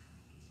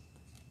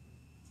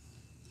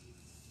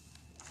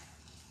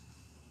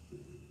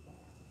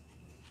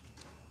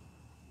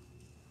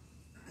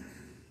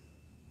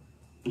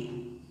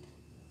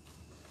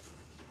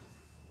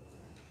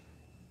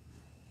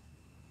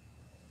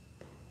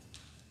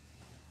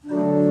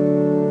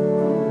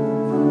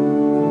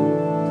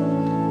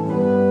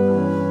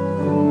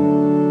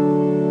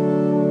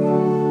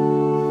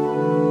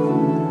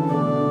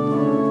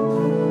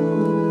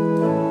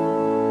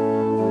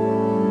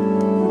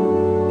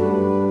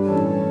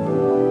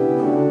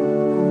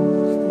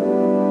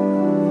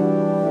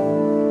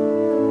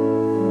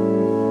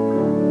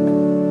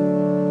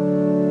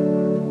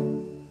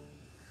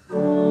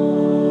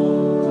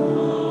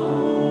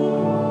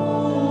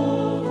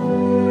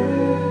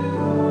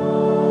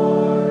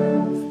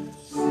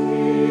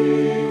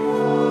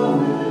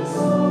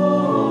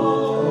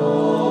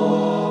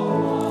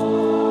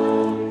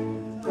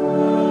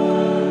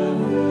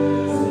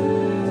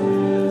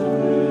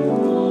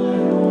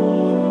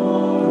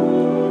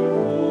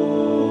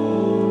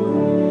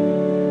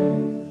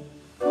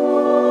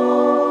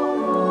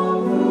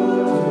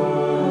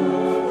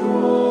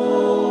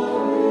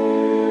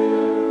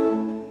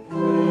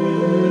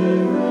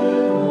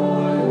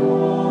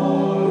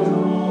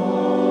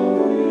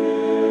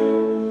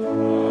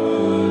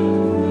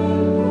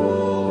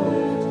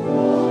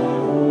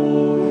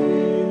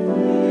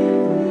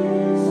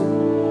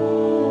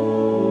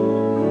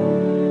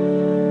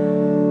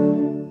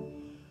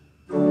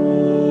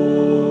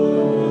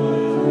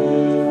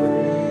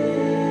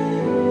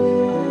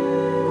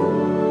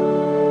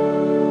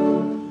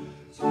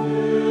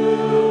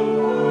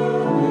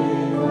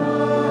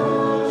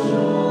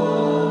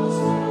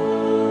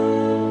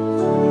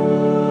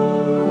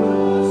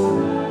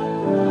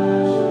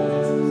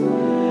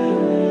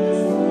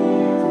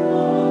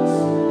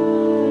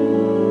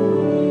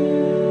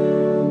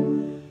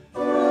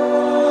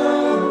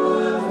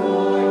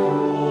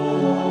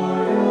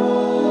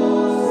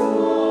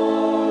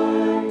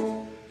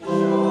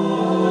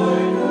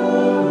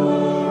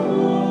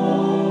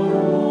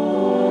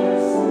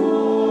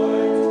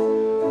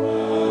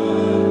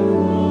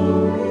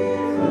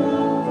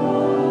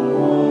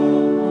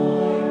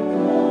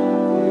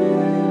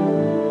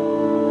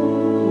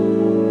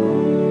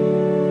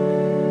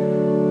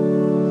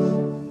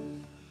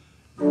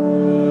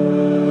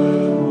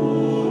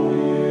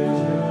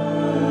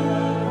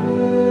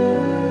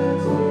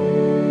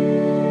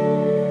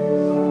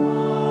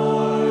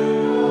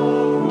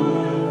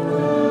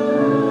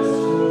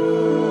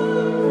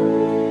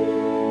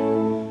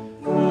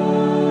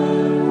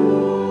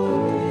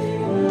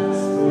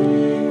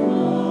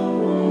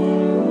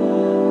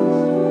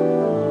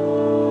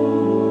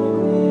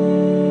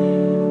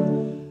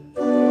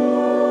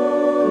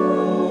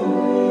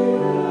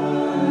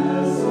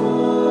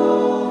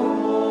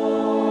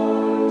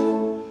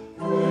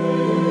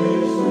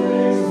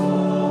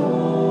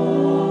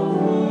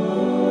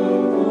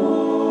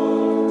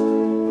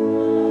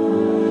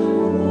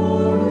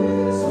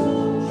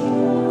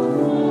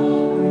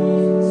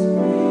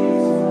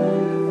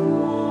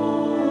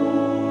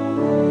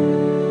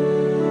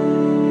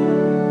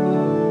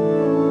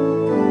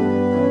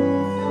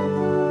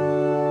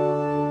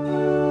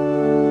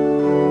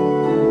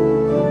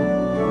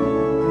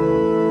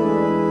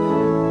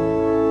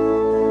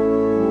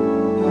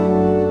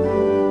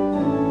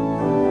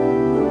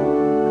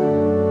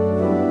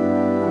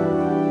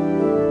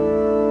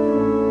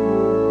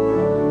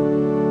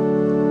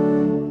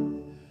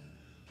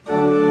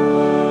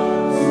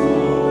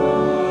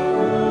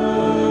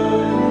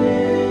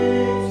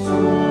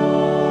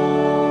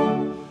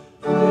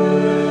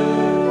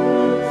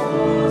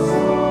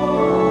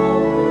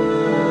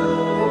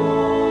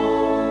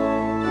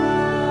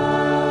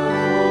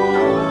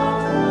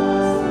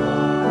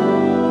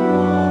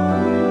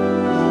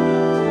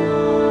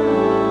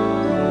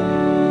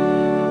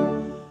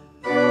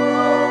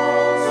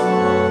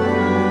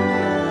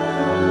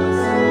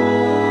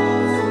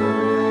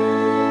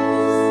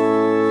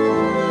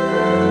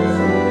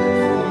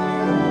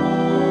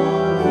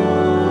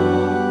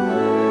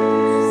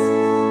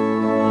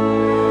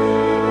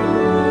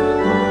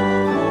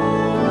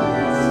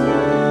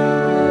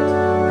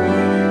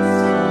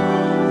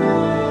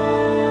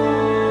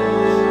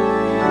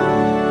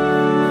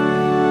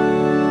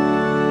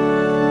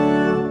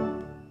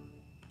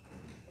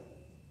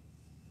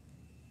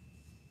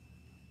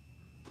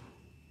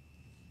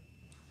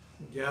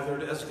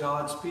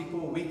 God's people,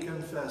 we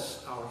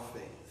confess our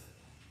faith.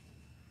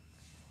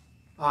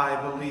 I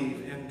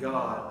believe in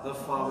God, the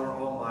Father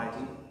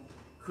Almighty,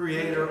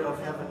 creator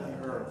of heaven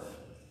and earth.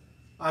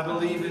 I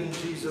believe in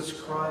Jesus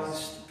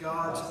Christ,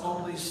 God's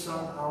only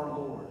Son, our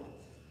Lord,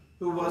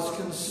 who was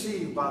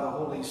conceived by the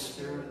Holy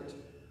Spirit,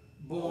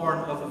 born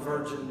of the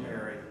Virgin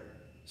Mary,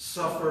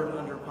 suffered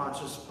under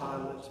Pontius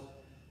Pilate,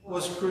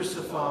 was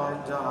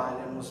crucified, died,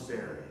 and was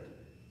buried.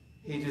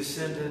 He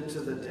descended to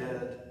the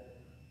dead.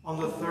 On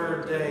the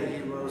third day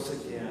he rose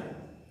again.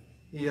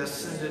 He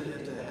ascended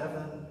into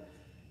heaven.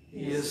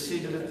 He is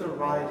seated at the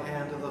right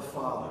hand of the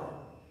Father,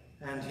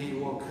 and he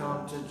will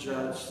come to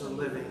judge the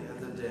living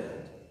and the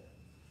dead.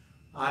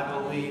 I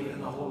believe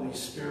in the Holy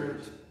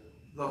Spirit,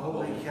 the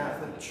Holy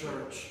Catholic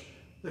Church,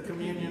 the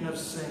communion of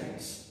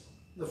saints,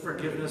 the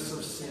forgiveness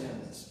of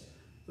sins,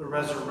 the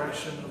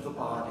resurrection of the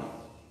body,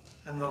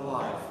 and the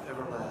life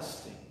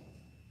everlasting.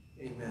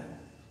 Amen.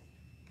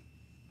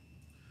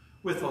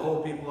 With the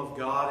whole people of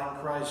God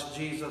in Christ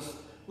Jesus,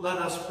 let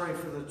us pray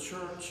for the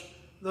church,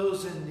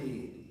 those in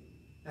need,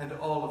 and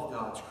all of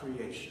God's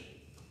creation.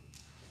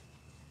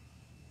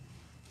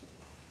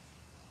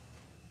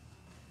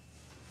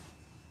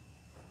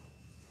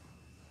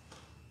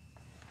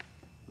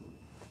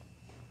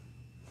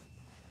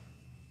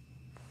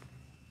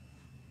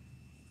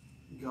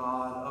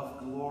 God of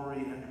glory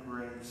and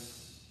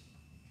grace,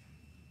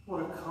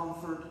 what a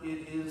comfort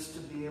it is to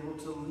be able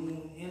to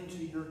lean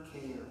into your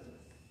care,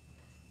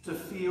 to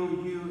feel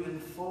you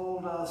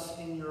enfold us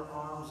in your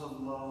arms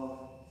of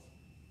love,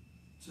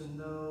 to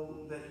know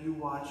that you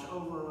watch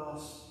over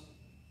us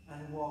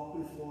and walk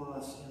before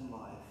us in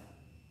life.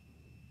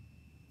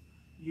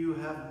 You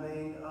have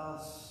made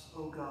us,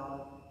 O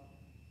God,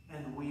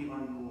 and we are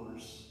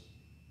yours.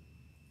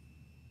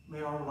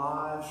 May our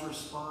lives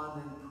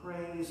respond in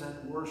praise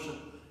and worship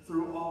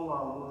through all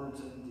our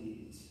words and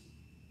deeds.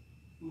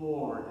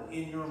 Lord,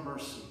 in your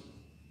mercy,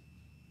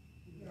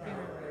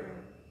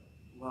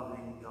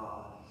 loving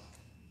God,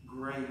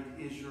 great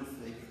is your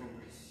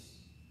faithfulness.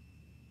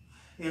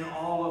 In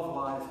all of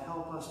life,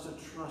 help us to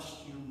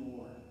trust you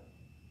more.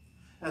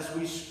 As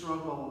we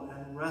struggle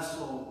and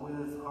wrestle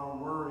with our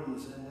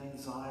worries and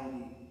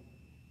anxiety,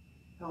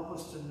 help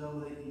us to know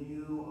that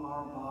you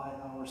are by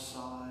our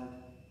side,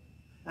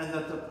 and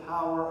that the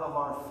power of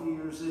our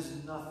fears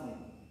is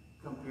nothing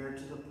compared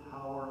to the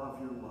power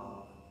of your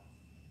love.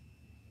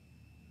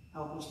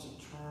 Help us to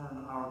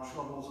turn our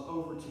troubles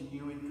over to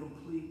you in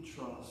complete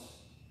trust.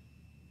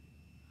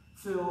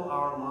 Fill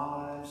our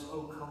lives,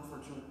 O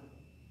Comforter,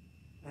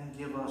 and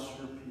give us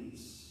your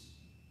peace.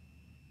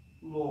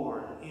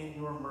 Lord, in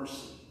your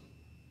mercy,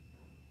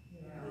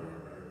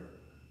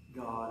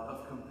 God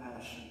of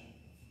compassion,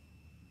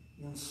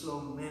 in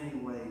so many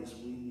ways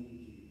we need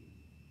you.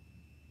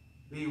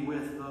 Be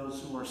with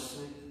those who are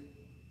sick,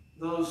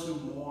 those who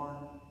mourn,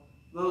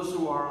 those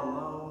who are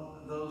alone,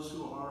 those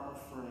who are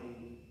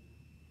afraid.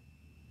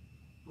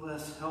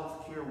 Bless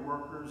healthcare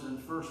workers and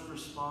first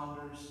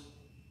responders.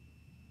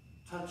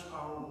 Touch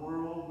our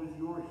world with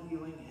your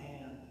healing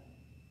hand.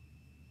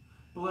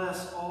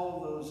 Bless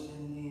all those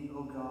in need,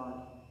 O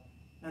God,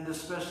 and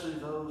especially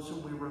those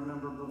whom we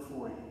remember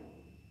before you.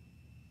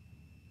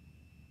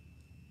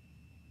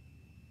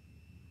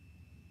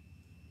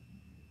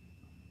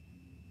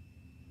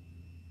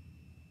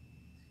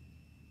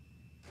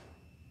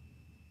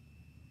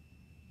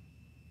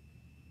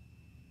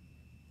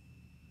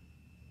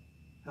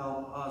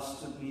 Help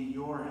us to be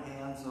your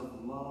hands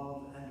of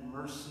love and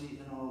mercy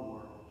in our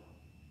world.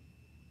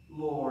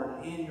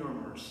 Lord, in your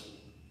mercy,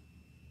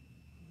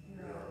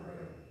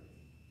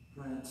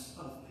 Prince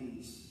of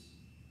Peace,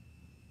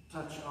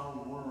 touch our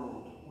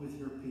world with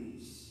your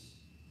peace.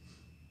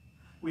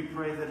 We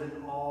pray that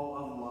in all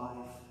of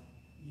life,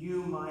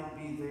 you might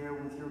be there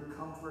with your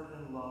comfort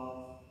and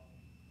love.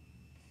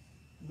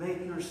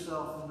 Make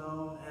yourself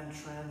known and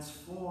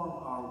transform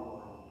our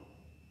world.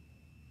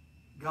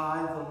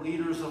 Guide the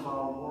leaders of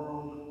our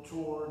world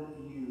toward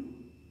you.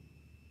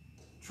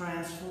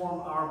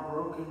 Transform our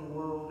broken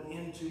world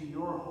into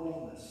your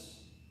wholeness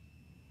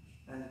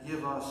and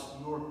give us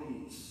your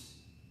peace.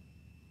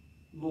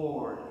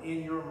 Lord,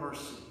 in your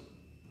mercy,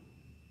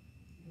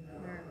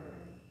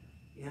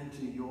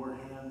 into your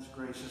hands,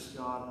 gracious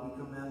God,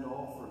 we commend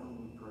all for whom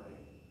we pray,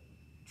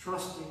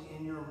 trusting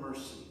in your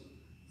mercy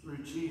through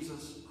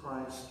Jesus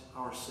Christ,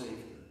 our Savior.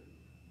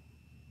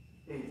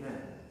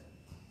 Amen.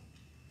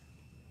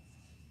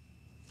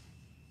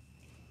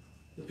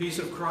 The peace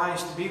of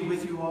Christ be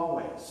with you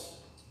always.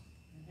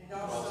 And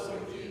also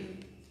with you.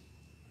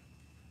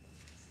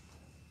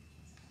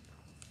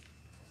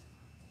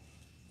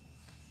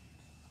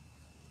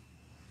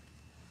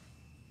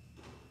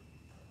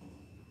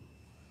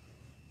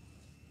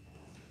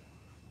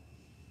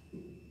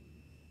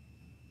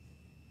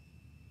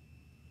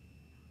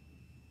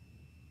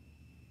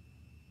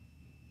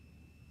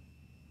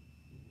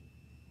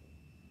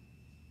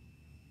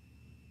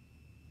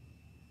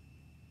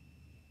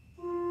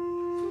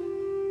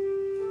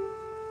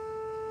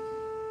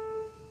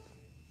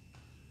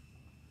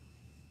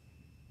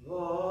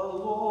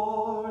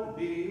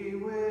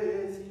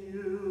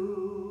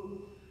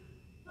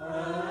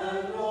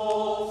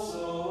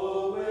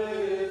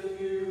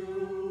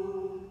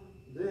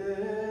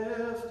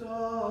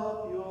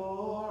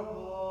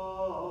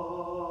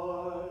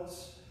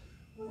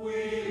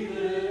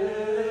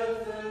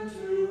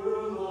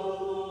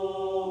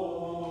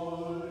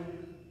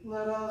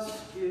 Let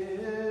us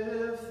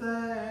give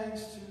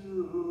thanks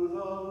to the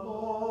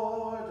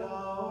Lord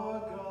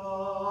our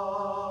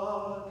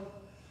God.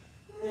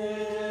 It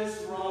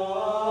is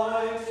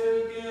right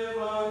to give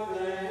our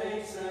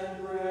thanks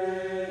and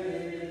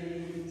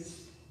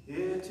praise.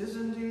 It is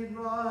indeed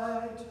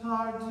right,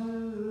 our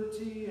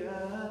duty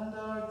and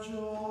our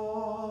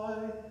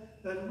joy,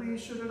 that we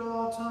should at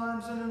all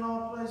times and in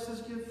all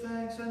places give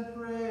thanks and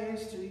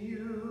praise to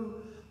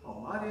you,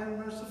 Almighty and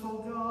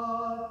merciful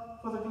God,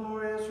 for the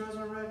glorious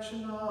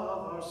resurrection of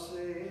our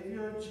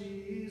Savior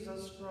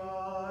Jesus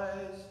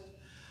Christ,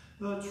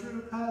 the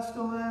true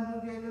Paschal Lamb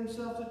who gave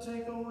himself to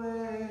take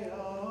away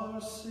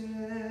our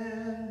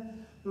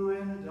sin, who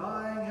in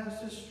dying has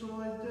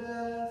destroyed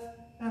death,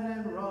 and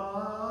in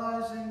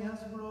rising has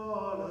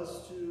brought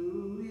us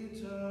to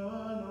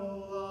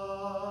eternal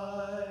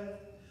life.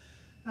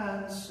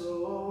 And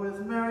so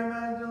with Mary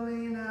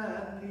Magdalene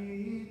and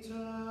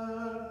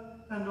Peter,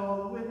 and all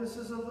the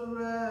witnesses of the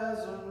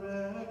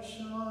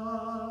resurrection,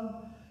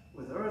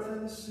 with earth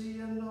and sea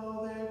and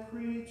all their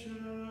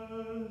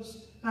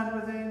creatures, and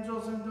with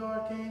angels and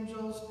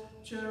archangels,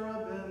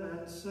 cherubim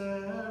and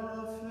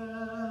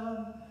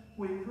seraphim,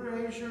 we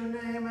praise your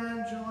name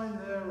and join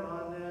their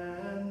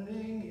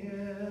unending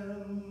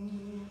hymn.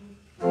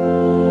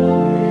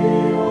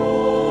 Holy,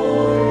 holy,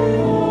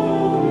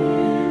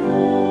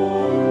 holy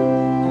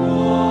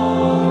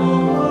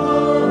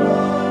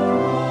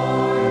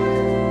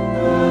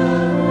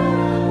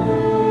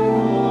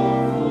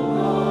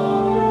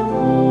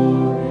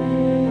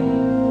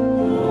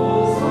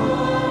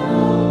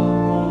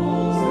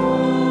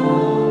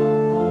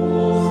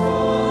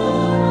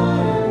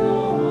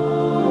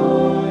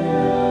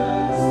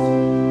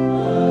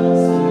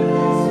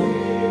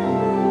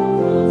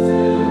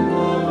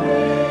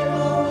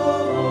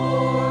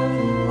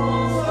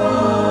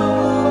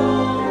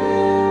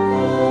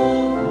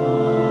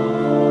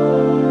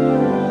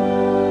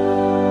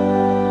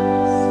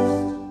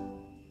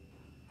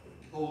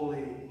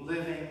Lord,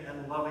 living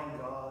and loving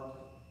God,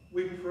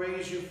 we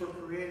praise you for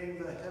creating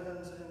the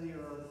heavens and the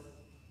earth.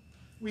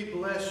 We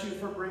bless you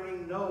for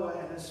bringing Noah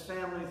and his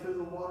family through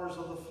the waters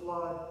of the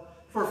flood,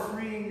 for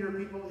freeing your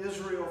people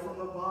Israel from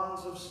the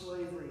bonds of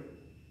slavery,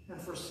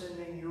 and for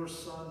sending your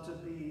Son to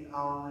be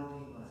our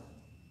Redeemer.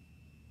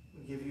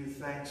 We give you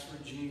thanks for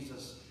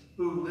Jesus,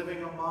 who,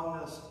 living among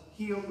us,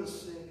 healed the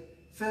sick,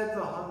 fed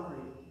the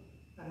hungry,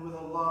 and with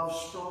a love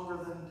stronger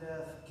than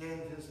death,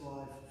 gave his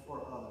life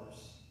for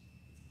others.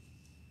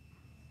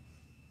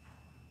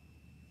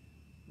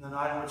 The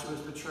night in which he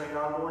was betrayed,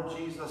 our Lord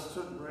Jesus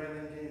took bread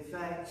and gave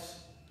thanks,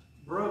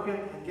 broke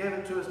it, and gave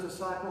it to his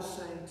disciples,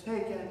 saying,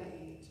 "Take and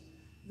eat.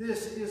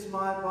 This is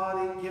my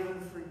body given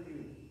for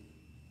you.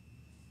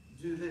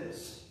 Do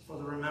this for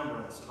the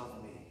remembrance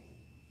of me."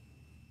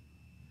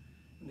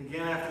 And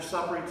again, after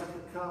supper, he took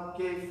the cup,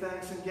 gave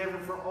thanks, and gave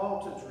it for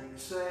all to drink,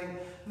 saying,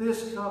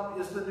 "This cup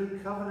is the new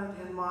covenant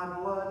in my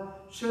blood,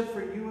 shed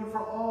for you and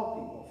for all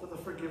people for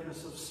the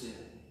forgiveness of sin.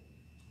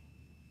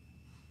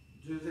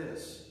 Do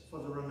this for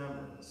the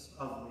remembrance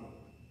of me."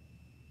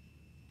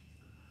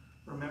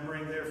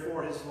 Remembering,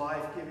 therefore, his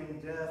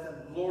life-giving death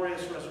and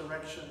glorious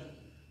resurrection,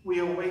 we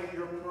await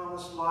your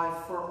promised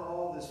life for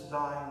all this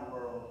dying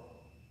world.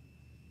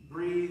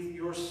 Breathe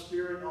your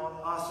Spirit on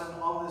us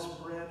and on this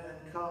bread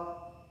and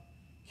cup.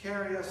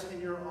 Carry us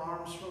in your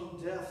arms from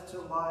death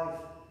to life,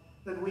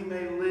 that we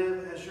may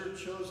live as your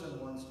chosen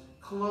ones,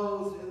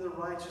 clothed in the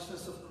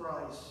righteousness of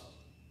Christ.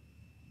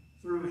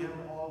 Through him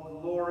all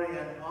glory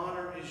and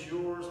honor is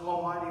yours,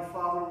 Almighty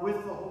Father,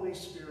 with the Holy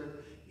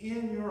Spirit,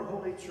 in your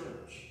holy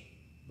church,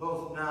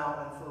 both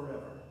now and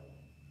forever.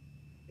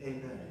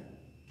 Amen.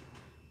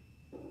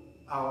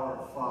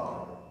 Our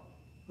Father,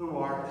 who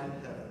art in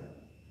heaven,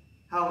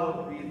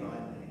 hallowed be thy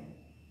name.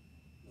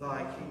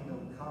 Thy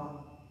kingdom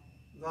come,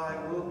 thy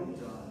will be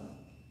done,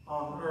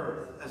 on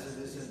earth as it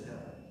is in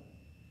heaven.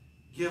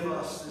 Give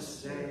us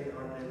this day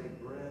our daily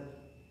bread,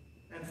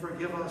 and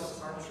forgive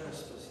us our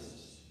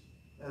trespasses,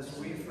 as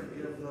we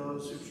forgive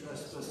those who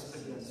trespass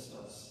against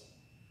us.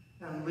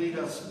 And lead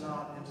us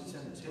not into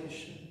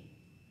temptation,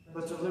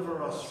 but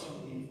deliver us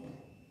from evil.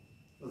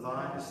 For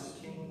thine is the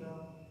kingdom,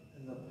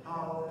 and the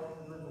power,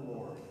 and the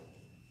glory,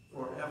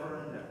 forever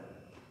and ever.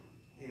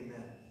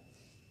 Amen.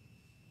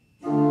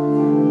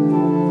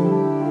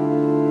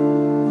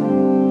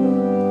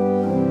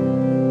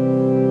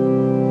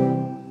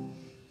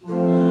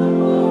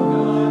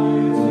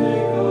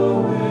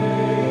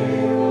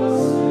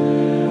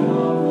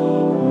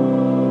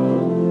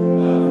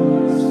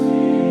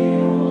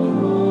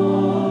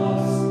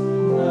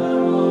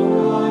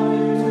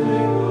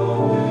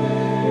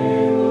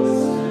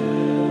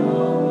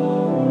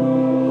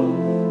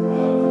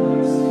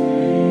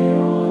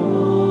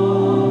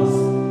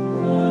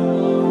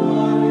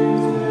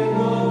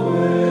 Away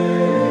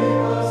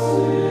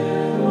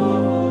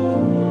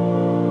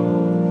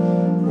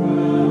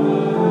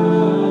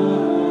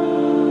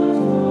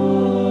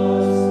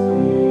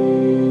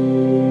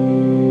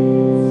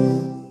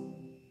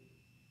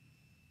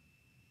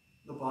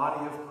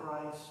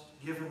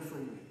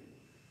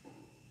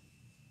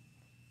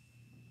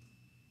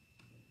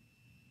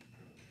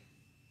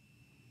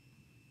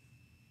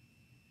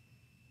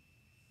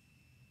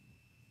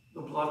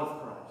blood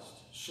of Christ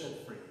shed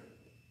freely.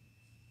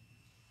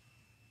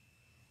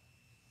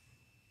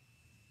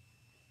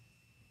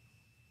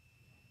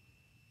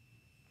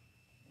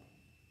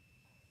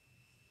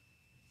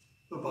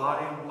 The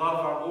body and blood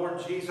of our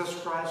Lord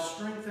Jesus Christ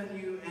strengthen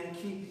you and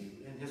keep you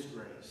in his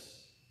grace.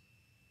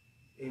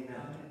 Amen.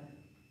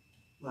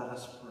 Let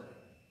us pray.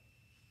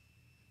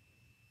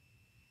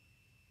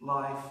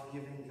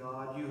 Life-giving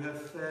God, you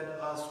have fed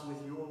us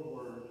with your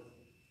word,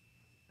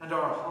 and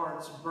our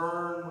hearts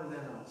burn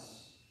within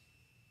us.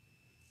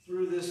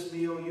 Through this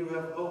meal, you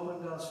have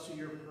opened us to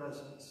your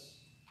presence.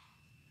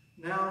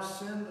 Now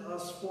send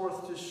us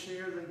forth to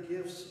share the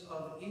gifts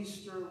of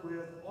Easter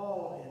with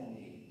all in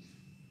need.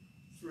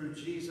 Through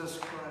Jesus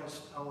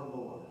Christ our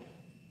Lord.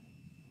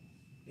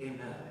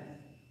 Amen.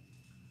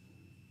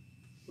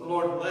 The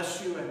Lord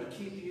bless you and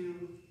keep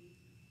you.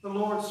 The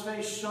Lord's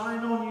face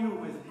shine on you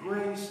with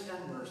grace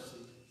and mercy.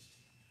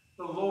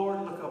 The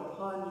Lord look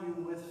upon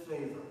you with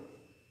favor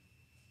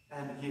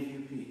and give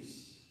you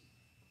peace.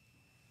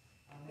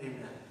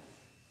 Amen.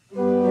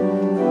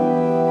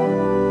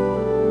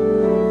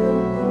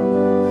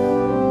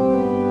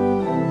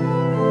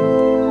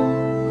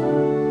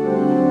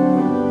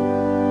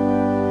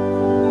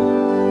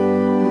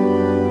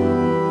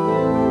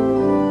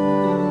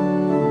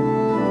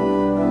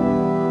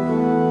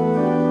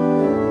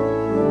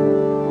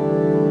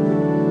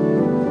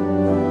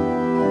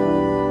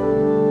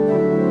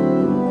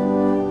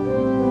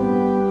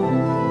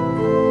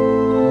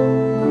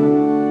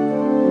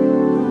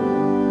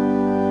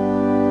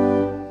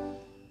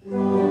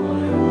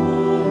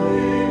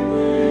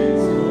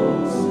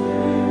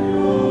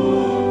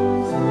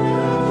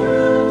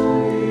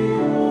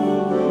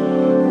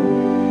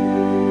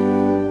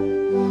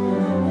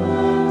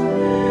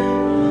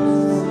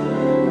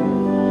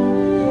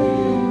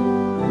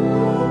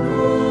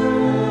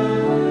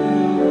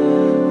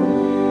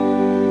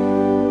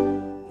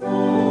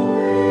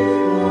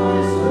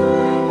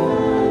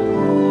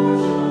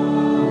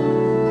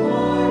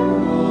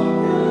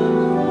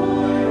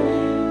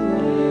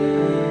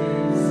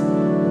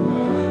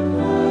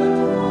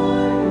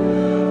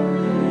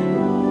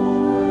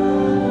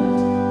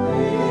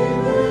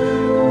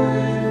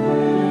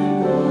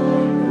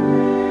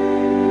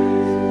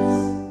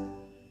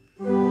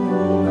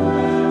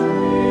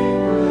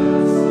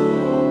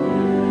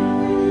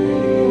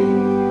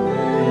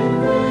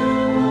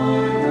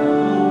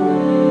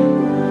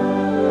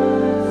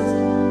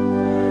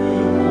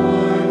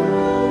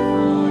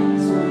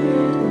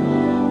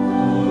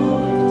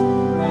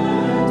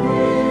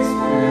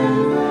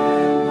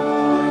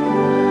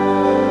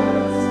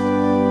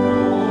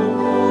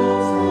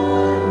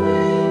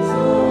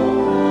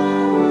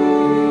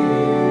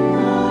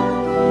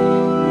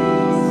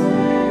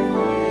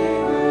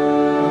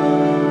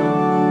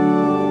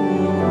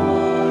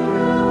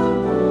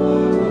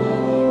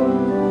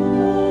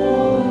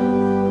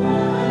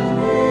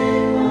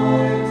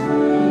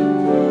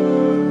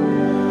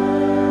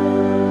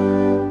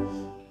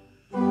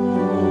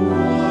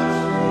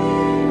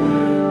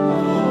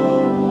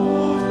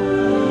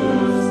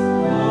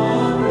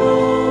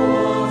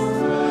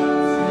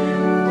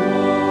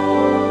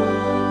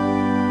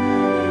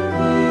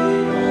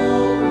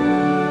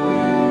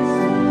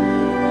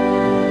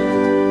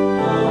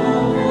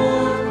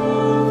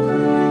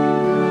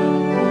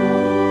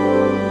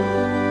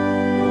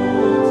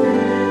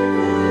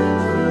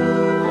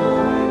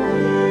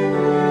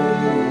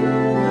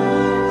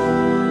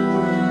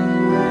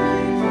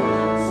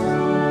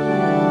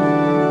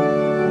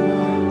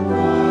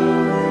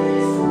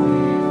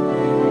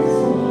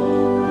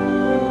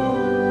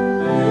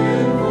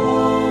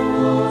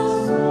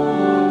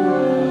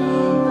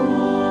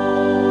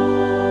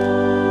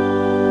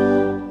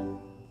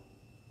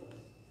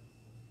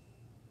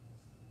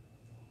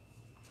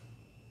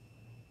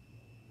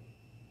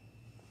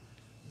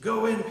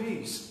 Go in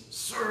peace.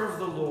 Serve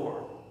the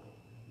Lord.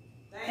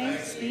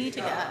 Thanks be to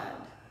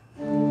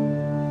God.